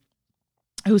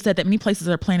 who said that many places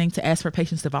are planning to ask for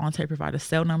patients to voluntarily provide a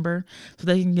cell number so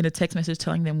they can get a text message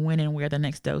telling them when and where the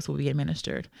next dose will be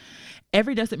administered.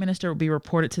 Every dose administered will be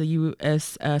reported to the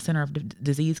U.S. Center of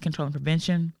Disease Control and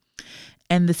Prevention.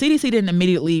 And the CDC didn't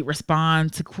immediately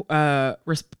respond to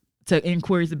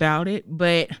inquiries about it.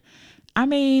 But, I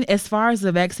mean, as far as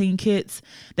the vaccine kits,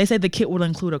 they said the kit will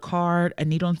include a card, a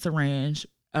needle and syringe,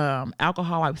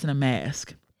 alcohol wipes, and a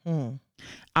mask.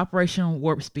 Operation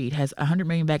Warp Speed has 100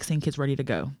 million vaccine kits ready to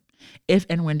go if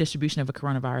and when distribution of a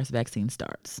coronavirus vaccine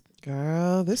starts.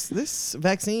 Girl, this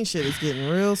vaccine shit is getting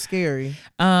real scary.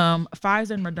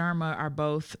 Pfizer and Moderna are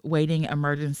both waiting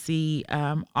emergency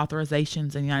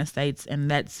authorizations in the United States, and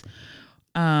that's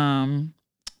when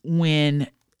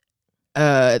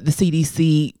the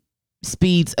CDC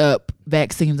speeds up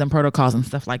vaccines and protocols and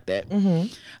stuff like that.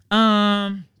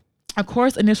 Of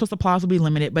course, initial supplies will be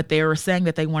limited, but they were saying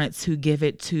that they wanted to give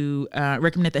it to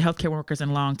recommend that healthcare workers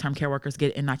and long-term care workers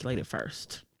get inoculated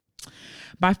first.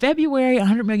 By February,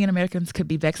 100 million Americans could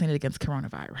be vaccinated against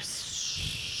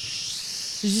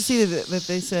coronavirus. Did you see that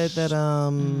they said that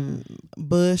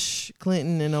Bush,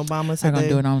 Clinton, and Obama said they're gonna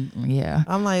do it on? Yeah.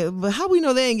 I'm like, but how we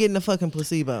know they ain't getting a fucking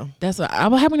placebo? That's how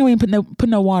we know we ain't put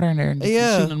no water in there and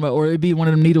just shooting them, or it'd be one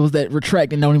of them needles that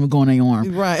retract and don't even go in their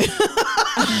arm. Right.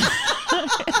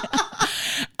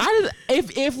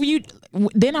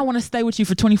 Then I want to stay with you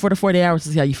for 24 to 40 hours to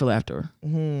see how you feel after.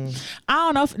 I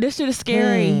don't know if this shit is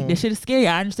scary. This shit is scary.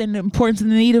 I understand the importance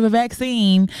and the need of a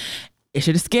vaccine. It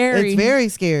shit is scary. It's very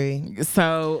scary.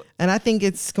 So, and I think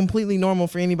it's completely normal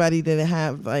for anybody to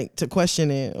have like to question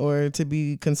it or to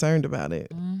be concerned about it.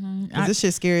 Cause this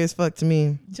shit's scary as fuck to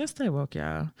me. Just stay woke,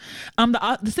 y'all.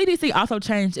 The CDC also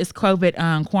changed its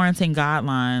COVID quarantine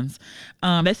guidelines.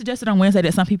 They suggested on Wednesday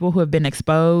that some people who have been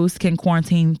exposed can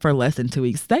quarantine for less than 2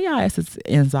 weeks. Stay your asses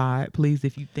inside, please,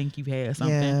 if you think you've had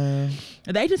something. Yeah.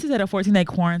 The agency said a 14-day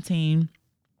quarantine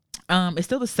is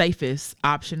still the safest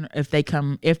option if they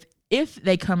come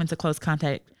into close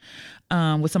contact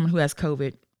with someone who has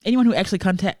COVID. Anyone who actually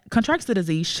contracts the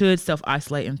disease should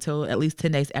self-isolate until at least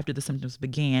 10 days after the symptoms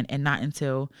began and not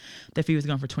until the fever is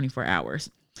gone for 24 hours.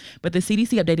 But the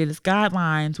CDC updated its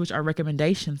guidelines, which are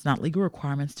recommendations, not legal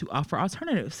requirements, to offer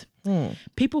alternatives.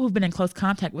 People who've been in close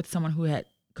contact with someone who had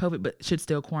COVID but should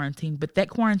still quarantine, but that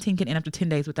quarantine can end up to 10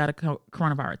 days without a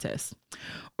coronavirus test,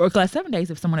 or class 7 days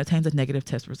if someone obtains a negative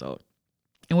test result,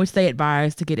 in which they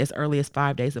advise to get as early as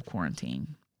 5 days of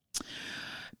quarantine.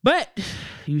 But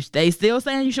they still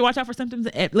saying you should watch out for symptoms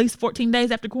at least 14 days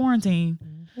after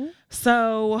quarantine.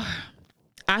 So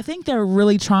I think they're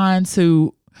really trying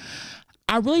to,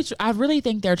 I really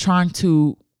think they're trying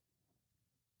to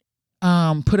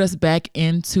put us back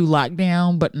into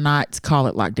lockdown, but not call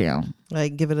it lockdown.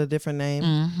 Like give it a different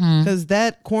name. Because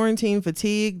that quarantine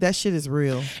fatigue, that shit is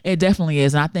real. It definitely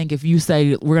is. And I think if you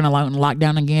say we're going to lock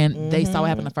down again, they saw what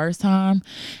happened the first time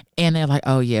and they're like,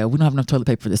 oh yeah, we don't have enough toilet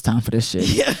paper this time for this shit.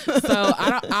 Yeah. So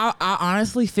I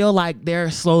honestly feel like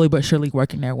they're slowly but surely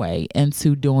working their way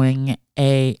into doing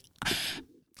I'm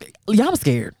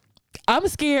scared. I'm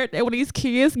scared that when these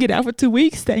kids get out for 2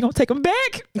 weeks, they ain't going to take them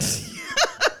back.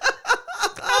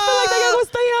 I feel like they gonna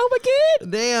stay home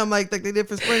again. Damn, like they did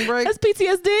for spring break. That's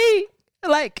PTSD.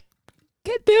 Like,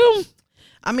 get them.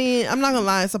 I mean, I'm not gonna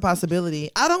lie, it's a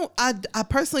possibility. I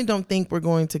personally don't think we're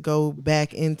going to go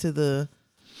back into the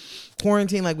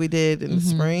quarantine like we did in the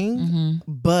spring.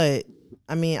 But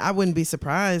I mean, I wouldn't be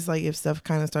surprised like if stuff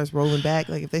kind of starts rolling back.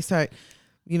 Like if they start,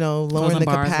 lowering the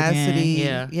capacity,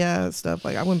 stuff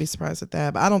like I wouldn't be surprised at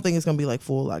that. But I don't think it's gonna be like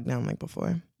full lockdown like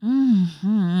before.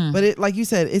 But it, like you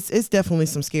said, it's definitely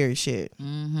some scary shit.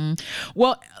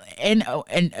 Well, and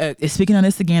speaking on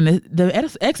this again,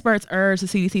 the experts urge the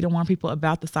CDC to warn people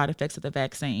about the side effects of the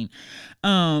vaccine.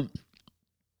 So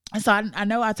I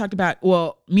know I talked about,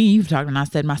 you've talked, and I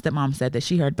said my stepmom said that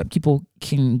she heard, but people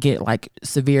can get like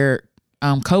severe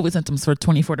COVID symptoms for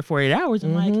 24 to 48 hours.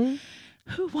 I'm like,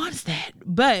 who wants that?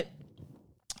 But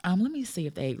let me see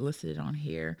if they listed it on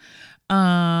here.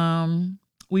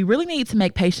 We really need to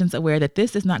make patients aware that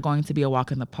this is not going to be a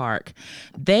walk in the park.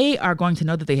 They are going to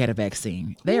know that they had a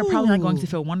vaccine. They are probably not going to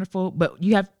feel wonderful, but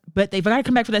they've got to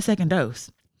come back for that second dose.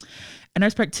 A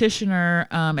nurse practitioner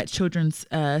at Children's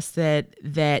said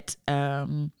that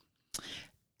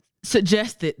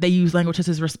suggested they use language such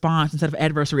as response instead of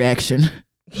adverse reaction,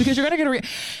 because you're gonna get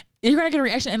a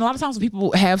reaction, and a lot of times when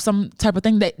people have some type of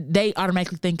thing that they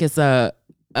automatically think is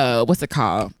what's it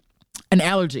called? An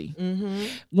allergy.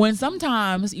 When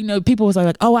sometimes, people are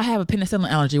like, oh, I have a penicillin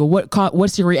allergy. Well,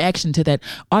 what's your reaction to that?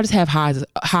 Oh, I just have hives.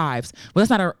 Well, that's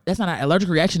not an allergic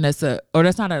reaction. That's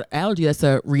not an allergy. That's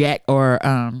a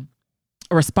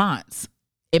a response.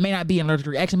 It may not be an allergic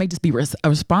reaction. It may just be a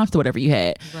response to whatever you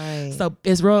had. Right. So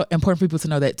it's real important for people to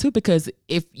know that too, because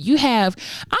if you have,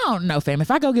 I don't know, fam, if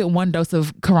I go get one dose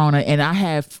of Corona and I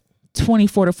have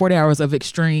 24 to 40 hours of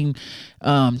extreme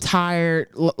tired,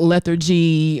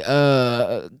 lethargy,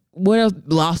 what else,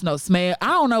 lost no smell, I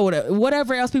don't know,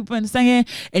 whatever else people been saying,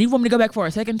 and you want me to go back for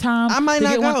a second time, I might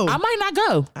not go. I might not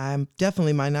go. I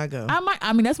definitely might not go.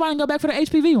 I mean, that's why I didn't go back for the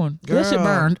HPV one. Girl, that shit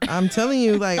burned. I'm telling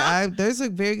you, like, there's a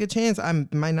very good chance I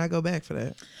might not go back for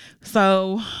that.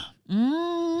 So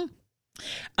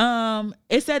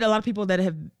it said a lot of people that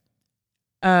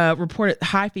have reported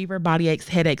high fever, body aches,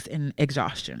 headaches, and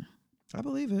exhaustion. I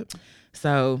believe it.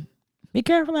 So be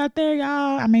careful out there,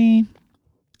 y'all. I mean,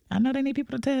 I know they need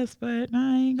people to test, but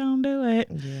I ain't gonna do it.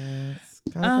 Yeah, it's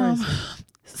kind of crazy.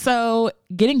 So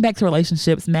getting back to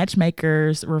relationships,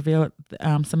 matchmakers revealed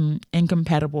some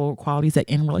incompatible qualities that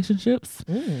end relationships.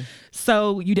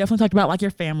 So you definitely talked about like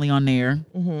your family on there.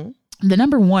 The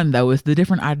number one though is the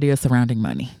different ideas surrounding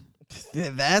money.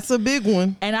 That's a big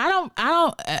one. And I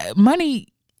don't money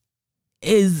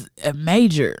is a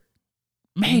major,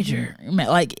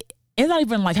 like, it's not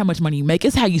even like how much money you make,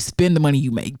 it's how you spend the money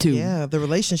you make too. Yeah, the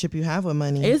relationship you have with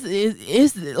money.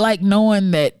 It's like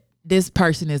knowing that this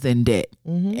person is in debt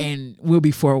and will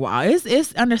be for a while.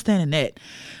 It's understanding that.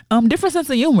 Different sense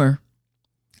of humor.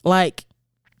 Like,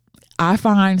 I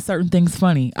find certain things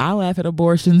funny. I laugh at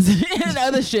abortions and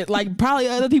other shit like probably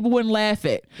other people wouldn't laugh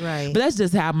at. Right. But that's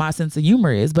just how my sense of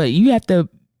humor is. But you have to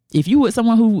If you with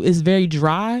someone who is very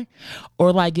dry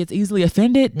or like gets easily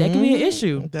offended, that can be an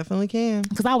issue. Definitely can.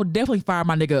 Because I would definitely fire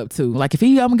my nigga up too. Like if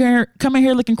he come in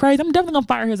here looking crazy, I'm definitely gonna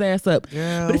fire his ass up.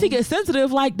 Girl. But if he gets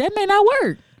sensitive, like that may not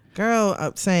work.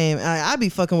 Girl, same. I be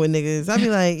fucking with niggas. I be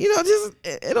like, just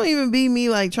it don't even be me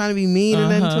like trying to be mean or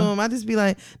nothing to him. I just be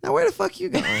like, now where the fuck you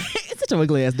going? It's such a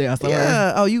ugly ass damn story.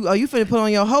 Yeah. Oh, you finna put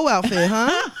on your hoe outfit,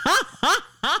 huh?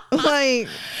 Like,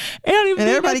 and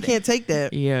everybody can't take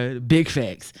that. Yeah, big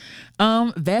facts.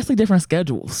 Vastly different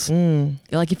schedules.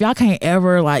 Like if y'all can't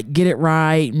ever like get it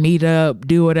right, meet up,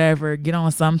 do whatever, get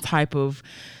on some type of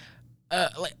and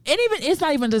even it's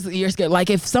not even just your schedule. Like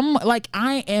if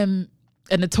I am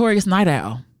a notorious night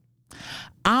owl.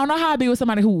 I don't know how I'd be with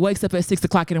somebody who wakes up at 6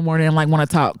 o'clock in the morning and like want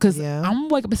to talk. Cause I'm gonna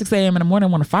wake up at 6 a.m. in the morning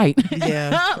and want to fight.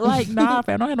 Yeah. Like, nah,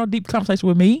 fam, don't have no deep conversation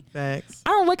with me. Facts. I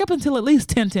don't wake up until at least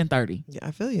 10:30. Yeah, I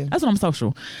feel you. That's when I'm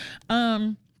social.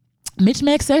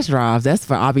 Mismatched sex drives. That's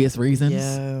for obvious reasons.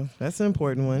 Yeah, that's an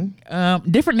important one.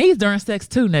 Different needs during sex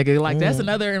too, nigga. Like that's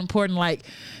another important like.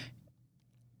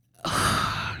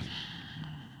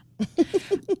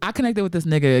 I connected with this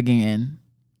nigga again,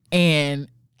 and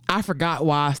I forgot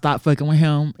why I stopped fucking with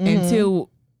him until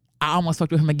I almost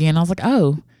fucked with him again. I was like,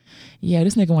 oh, yeah,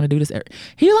 this nigga want to do this.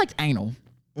 He liked anal.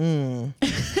 I'm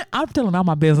telling all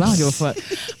my business. I don't give a fuck.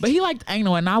 But he liked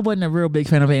anal, and I wasn't a real big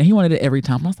fan of it. And he wanted it every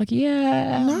time. I was like,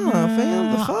 yeah,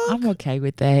 fam, the fuck? I'm okay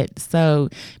with that. So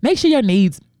make sure your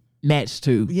needs match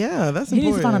too. Yeah, that's he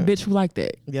important. needs to find a bitch who like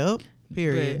that. Yep.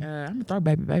 Period. But, I'm a throw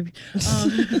baby.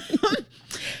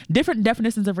 Different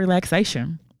definitions of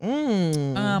relaxation.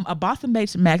 A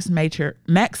Boston-based matchmaker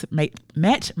with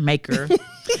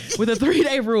a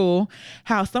 3-day rule,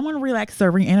 how someone relaxes or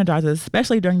re-energizes,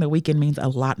 especially during the weekend, means a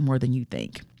lot more than you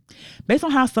think. Based on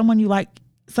how someone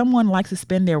likes to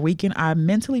spend their weekend, I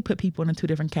mentally put people into 2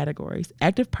 different categories: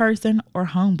 active person or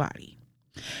homebody.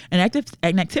 An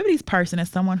activities person is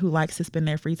someone who likes to spend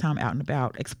their free time out and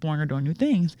about, exploring or doing new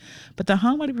things. But the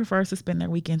homebody prefers to spend their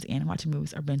weekends in watching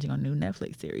movies or binging on new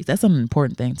Netflix series. That's an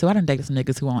important thing too. I done dated some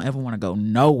niggas who don't ever want to go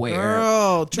nowhere.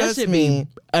 Girl, trust that shit me. Be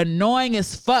annoying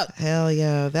as fuck. Hell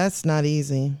yeah, that's not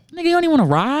easy. Nigga, you don't even want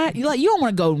to ride. You don't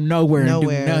want to go nowhere and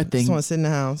do nothing. Just want to sit in the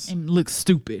house and look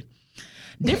stupid.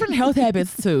 Different health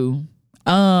habits too.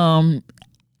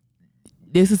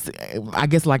 This is, I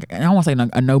guess, like, I don't want to say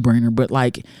a no-brainer, but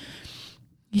like,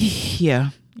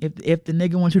 yeah, if the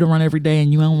nigga wants you to run every day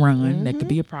and you don't run, that could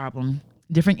be a problem.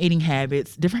 Different eating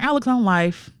habits, different outlooks on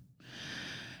life,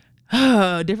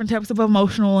 different types of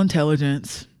emotional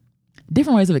intelligence,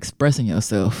 different ways of expressing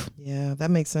yourself. Yeah,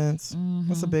 that makes sense.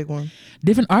 That's a big one.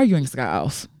 Different arguing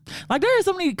styles. Like, there are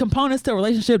so many components to a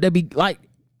relationship that be like,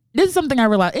 this is something I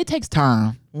realize, it takes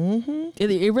time.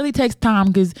 It really takes time,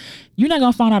 because you're not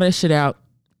going to find all this shit out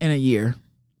in a year.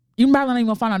 You're probably not even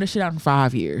going to find all this shit out in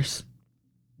 5 years.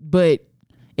 But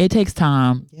it takes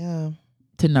time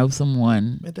to know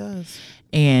someone. It does.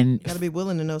 And you got to be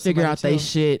willing to know figure out they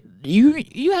shit.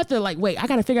 You have to like, wait, I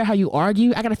got to figure out how you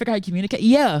argue. I got to figure out how you communicate.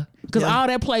 Yeah. Because all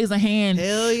that plays a hand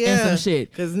in some shit.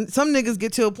 Because some niggas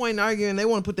get to a point in arguing, they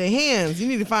want to put their hands. You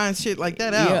need to find shit like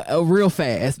that out. Yeah, real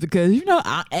fast. Because,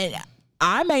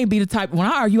 I may be the type, when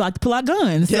I argue, I like to pull out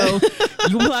guns. So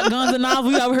you pull out guns and knives,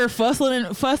 we over here fussing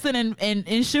and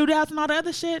shootouts and all the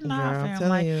other shit. Nah, girl, fam.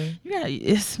 Like, you.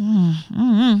 It's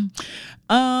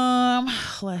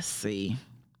let's see.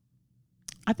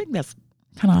 I think that's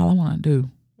kind of all I want to do.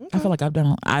 Okay. I feel like I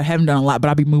haven't done a lot, but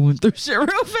I'll be moving through shit real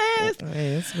fast.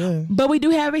 Hey, that's good. But we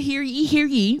do have a hear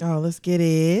ye. Oh, let's get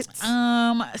it.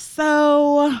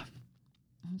 So,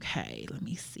 okay, let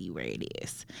me see where it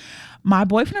is. My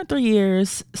boyfriend of 3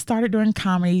 years started doing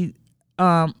comedy.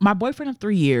 My boyfriend of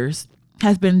 3 years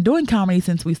has been doing comedy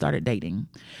since we started dating.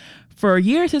 For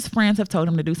years, his friends have told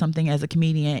him to do something as a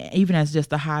comedian, even as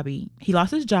just a hobby. He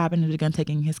lost his job and has begun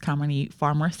taking his comedy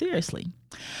far more seriously.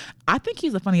 I think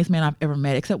he's the funniest man I've ever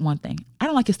met, except one thing. I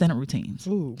don't like his stand-up routines.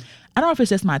 Ooh. I don't know if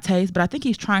it's just my taste, but I think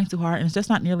he's trying too hard and it's just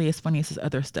not nearly as funny as his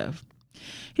other stuff.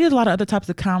 He does a lot of other types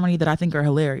of comedy that I think are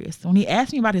hilarious. When he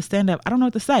asked me about his stand-up, I don't know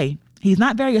what to say. He's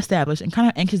not very established and kind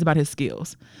of anxious about his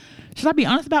skills. Should I be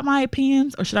honest about my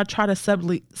opinions, or should I try to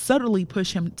subtly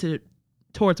push him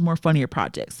towards more funnier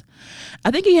projects?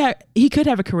 I think he could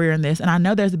have a career in this, and I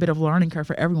know there's a bit of a learning curve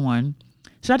for everyone.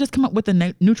 Should I just come up with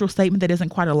a neutral statement that isn't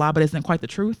quite a lie but isn't quite the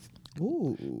truth?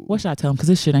 Ooh. What should I tell him? Because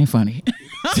this shit ain't funny.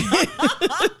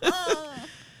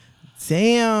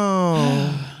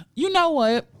 Damn. You know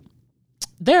what?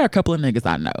 There are a couple of niggas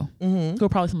I know who are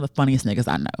probably some of the funniest niggas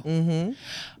I know.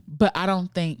 But I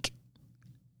don't think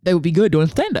they would be good doing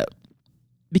stand-up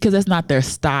because that's not their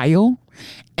style.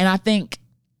 And I think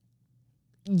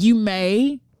you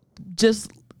may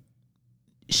just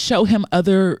show him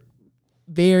other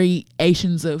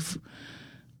variations of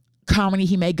comedy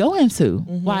he may go into.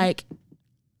 Like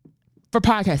for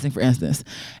podcasting, for instance,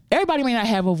 everybody may not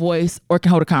have a voice or can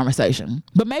hold a conversation,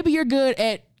 but maybe you're good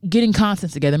at getting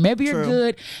content together. Maybe you're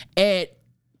good at,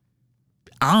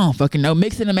 I don't fucking know,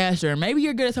 mixing and mastering. Maybe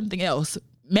you're good at something else.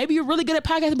 Maybe you're really good at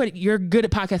podcasting, but you're good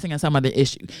at podcasting on some other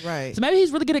issue. Right. So maybe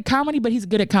he's really good at comedy, but he's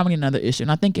good at comedy on another issue.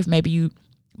 And I think if maybe you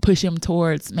push him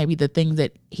towards maybe the things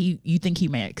that you think he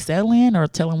may excel in, or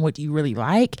tell him what you really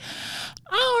like.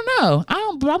 I don't know. I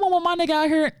don't want my nigga out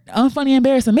here unfunny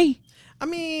embarrassing me. I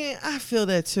mean, I feel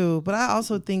that too, but I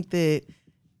also think that,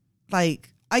 like,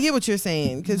 I get what you're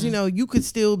saying, because you know, you could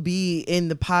still be in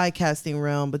the podcasting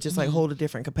realm, but just like hold a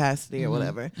different capacity or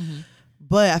whatever.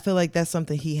 But I feel like that's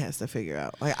something he has to figure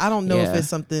out. Like, I don't know if it's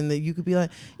something that you could be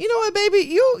like, you know what, baby,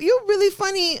 you're really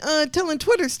funny telling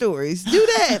Twitter stories. Do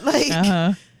that.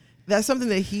 Like, that's something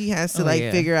that he has to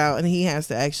figure out, and he has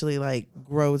to actually like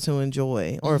grow to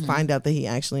enjoy, or find out that he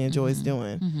actually enjoys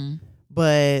doing.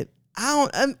 But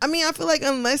I mean, I feel like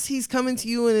unless he's coming to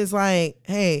you and is like,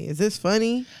 hey, is this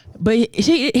funny? But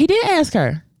he did ask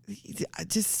her.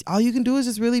 Just all you can do is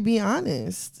just really be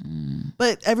honest.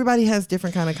 But everybody has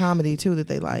different kind of comedy too that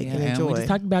they like and enjoy. We just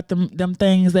talked about them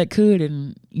things that could,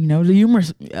 and you know, the humor.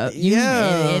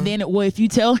 And then if you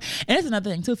tell, and that's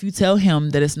another thing too, if you tell him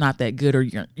that it's not that good, or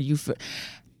what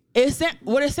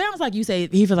it sounds like you say,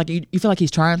 he feels like you feel like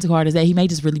he's trying too hard, is that he may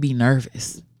just really be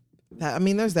nervous. I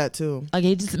mean, there's that too. Like,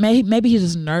 he just maybe he's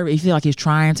just nervous. He feel like he's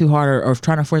trying too hard, or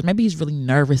trying to force. Maybe he's really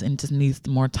nervous and just needs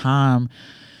more time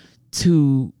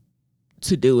to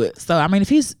do it. So I mean, if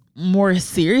he's more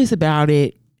serious about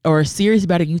it,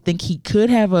 you think he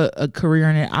could have a career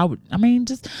in it, I mean,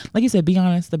 just like you said, be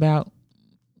honest about,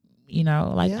 you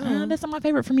know, like, that's not my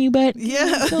favorite from you, but you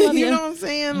know what I'm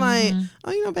saying? Like,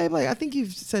 oh, you know, babe, like, I think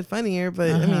you've said funnier, but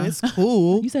I mean, it's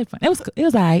cool. You said funny. It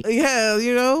was all right. Yeah,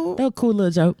 you know, that was a cool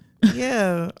little joke.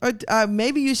 Yeah. Or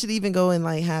maybe you should even go and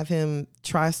like have him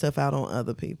try stuff out on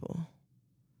other people.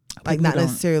 Like, not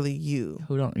necessarily you.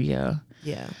 Who don't, yeah.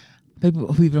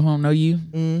 People who don't know you.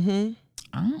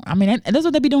 I mean, and that's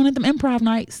what they be doing at them improv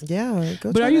nights. Yeah.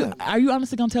 But are you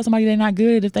honestly gonna tell somebody they're not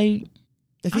good if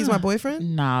he's my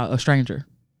boyfriend? Nah, a stranger.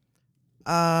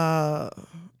 I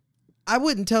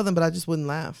wouldn't tell them, but I just wouldn't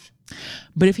laugh.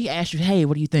 But if he asked you, hey,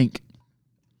 what do you think?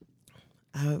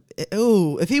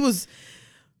 If he was,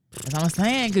 that's what I'm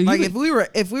saying. Like, if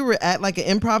we were at like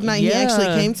an improv night, and he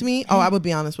actually came to me, I would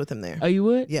be honest with him there. Oh, you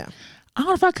would? Yeah. I don't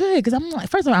know if I could, because I'm like,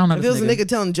 first of all, I don't know. If it was a nigga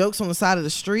telling jokes on the side of the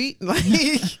street, like,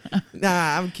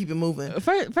 nah, I would keep it moving.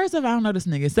 First of all, I don't know this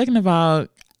nigga. Second of all,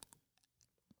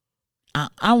 I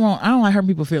don't like hurting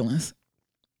people's feelings.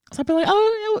 So I'd be like,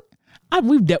 oh,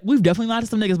 we've definitely lied to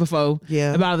some niggas before.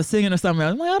 Yeah. About the singing or something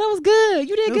else. I'm like, oh, that was good.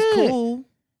 You did good. Cool.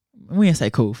 We didn't say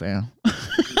cool, fam.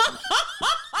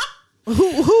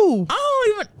 Who?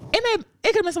 I don't even. It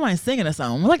could have been somebody singing or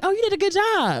something. We're like, oh, you did a good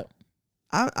job.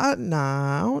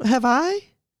 Nah. Have I?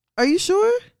 Are you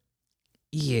sure?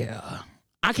 Yeah.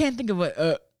 I can't think of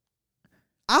a.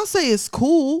 I'll say it's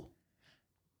cool.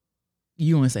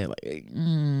 You want to say like?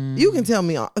 You can tell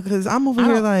me, because I'm over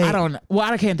here like, I don't know.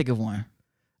 Well, I can't think of one.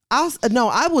 I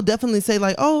will definitely say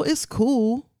like, oh, it's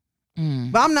cool.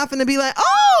 But I'm not gonna be like,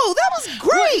 oh, that was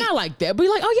great. Well, not like that. But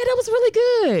like, oh yeah, that was really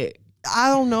good. I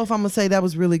don't know if I'm gonna say that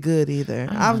was really good either.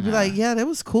 I would be like, yeah, that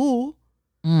was cool.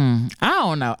 I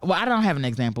don't know. Well, I don't have an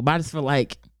example, but I just feel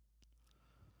like,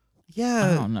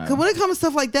 yeah, I don't know. Because when it comes to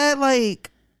stuff like that, like,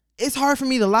 it's hard for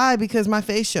me to lie because my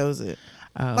face shows it.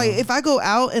 Like, if I go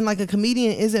out and like a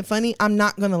comedian isn't funny, I'm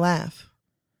not gonna laugh.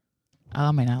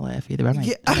 I may not laugh either.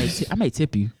 I may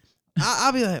tip you.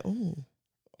 I'll be like, oh.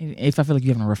 If I feel like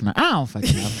you're having a rough night, I don't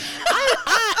fucking know.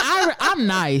 I'm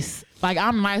nice. Like,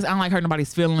 I'm nice. I don't like hurting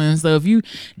nobody's feelings. So if you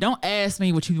don't ask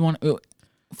me what you want,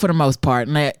 for the most part,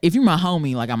 and if you're my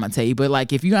homie, like, I'm gonna tell you. But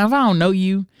like, if I don't know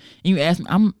you and you ask me,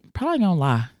 I'm probably gonna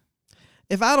lie.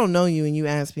 If I don't know you and you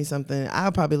ask me something,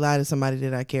 I'll probably lie to somebody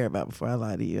that I care about before I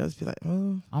lie to you. I'll just be like,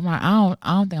 oh. I'm like, I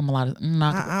don't think I'm a lie.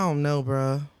 I don't know,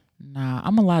 bro. Nah,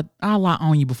 I'm a lie. I'll lie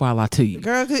on you before I lie to you,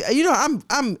 girl. You know,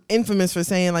 I'm infamous for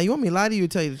saying like, you want me to lie to you or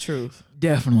tell you the truth?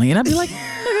 Definitely. And I'd be like,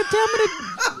 nigga, tell me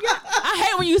I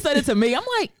hate when you said it to me. I'm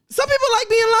like, some people like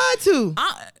being lied to.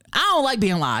 I don't like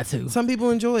being lied to. Some people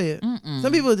enjoy it.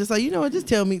 Some people are just like, you know what, just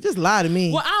tell me, just lie to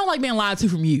me. Well, I don't like being lied to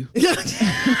from you.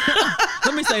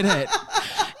 Let me say that.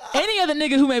 Any other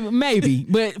nigga who maybe,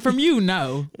 but from you,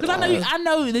 no. Because I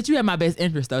know that you have my best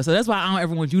interest though. So that's why I don't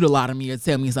ever want you to lie to me or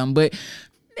tell me something. But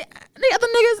the other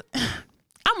niggas,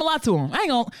 I'm a lie to them. I ain't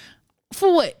gonna,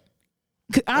 for what?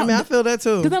 I feel that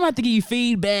too. Because I'm about to give you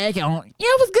feedback on,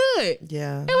 it was good.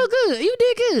 Yeah. It was good. You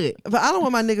did good. But I don't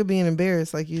want my nigga being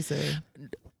embarrassed like you said.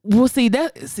 Well,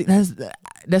 that's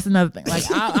another thing. Like,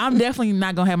 I'm definitely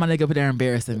not going to have my nigga up there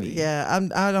embarrassing me. Yeah,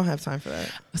 I don't have time for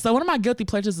that. So one of my guilty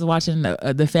pleasures is watching the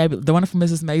Wonderful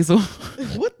Mrs. Maisel.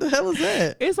 What the hell is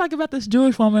that? It's like about this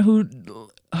Jewish woman who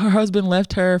her husband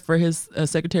left her for his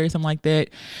secretary, something like that.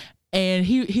 And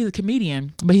he's a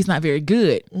comedian, but he's not very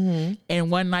good. Mm-hmm. And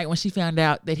one night when she found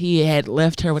out that he had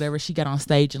left her, whatever, she got on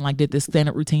stage and like did this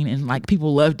stand-up routine, and like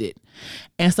people loved it.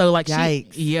 And so like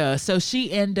so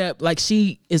she ended up like,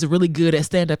 she is really good at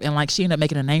stand-up, and like she ended up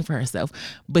making a name for herself.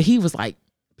 But he was like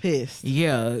pissed.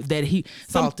 Yeah, that he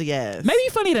salty ass. Maybe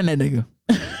funnier than that nigga.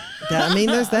 I mean,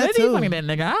 there's that too. Maybe funnier than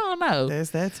that nigga. I don't know.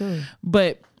 There's that too.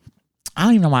 But I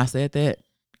don't even know why I said that.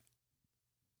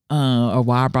 Or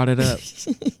why I brought it up.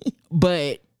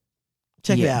 But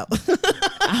check it out.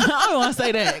 I don't want to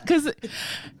say that because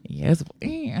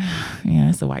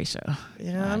it's a white show.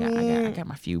 Yeah, I got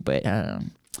my few, but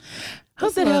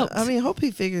hope that helps. I mean, hope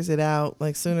he figures it out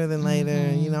like sooner than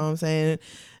later. You know what I'm saying?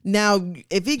 Now,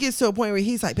 if he gets to a point where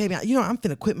he's like, "Baby, I'm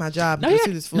finna quit my job and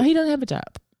pursue this food." No, he doesn't have a job.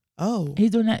 Oh,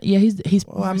 he's doing that. Yeah, he's.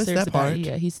 Oh, I missed that part.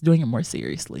 Yeah, he's doing it more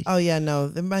seriously. Oh yeah, no,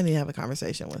 they might need to have a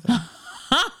conversation with him.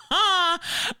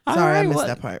 Sorry, I missed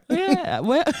that part. Yeah,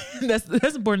 well,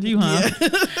 that's important to you, huh? Yeah.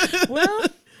 Well,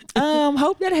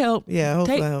 hope that helped. Yeah, hope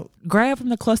that helped. Grab from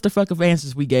the clusterfuck of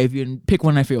answers we gave you and pick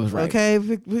one that feels right. Okay,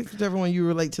 pick whichever one you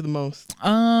relate to the most.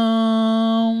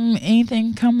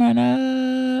 Anything coming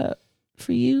up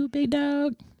for you, big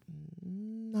dog?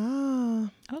 Nah.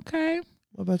 Okay.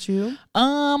 What about you?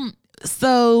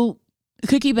 So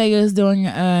Cookie Bay is doing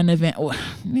an event. Well,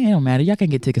 it don't matter. Y'all can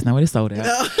get tickets now. It's sold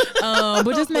out.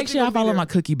 But just make sure y'all follow my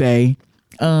Cookie Bay.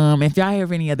 If y'all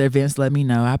have any other events, let me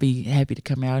know. I'll be happy to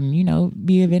come out and,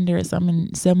 be a vendor at some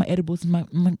and sell my edibles and my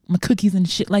cookies and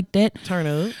shit like that. Turn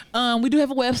up. We do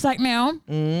have a website now.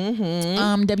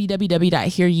 Mm-hmm.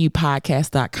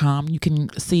 www.hearyoupodcast.com. You can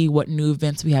see what new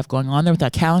events we have going on there with our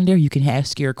calendar. You can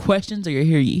ask your questions or your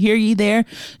hear ye there.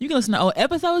 You can listen to old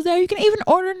episodes there. You can even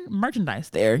order merchandise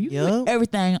there. You can do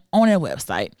everything on our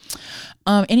website.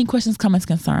 Any questions, comments,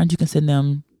 concerns, you can send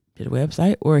them to the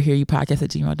website or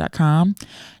hearyoupodcast@gmail.com.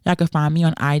 Y'all can find me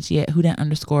on IG at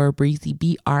 @Huda_Breezy,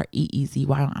 BREEZY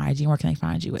on IG. Where can they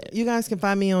find you at? You guys can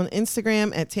find me on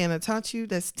Instagram at Tana Taught You.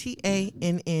 That's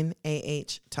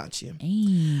TANNAH Taught You.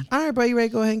 Hey. All right, bro, you ready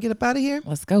to go ahead and get up out of here?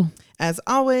 Let's go. As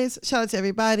always, shout out to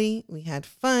everybody. We had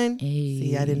fun. Hey.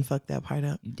 See, I didn't fuck that part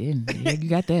up. You didn't. You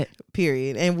got that.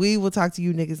 Period. And we will talk to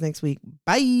you niggas next week.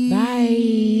 Bye.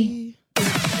 Bye.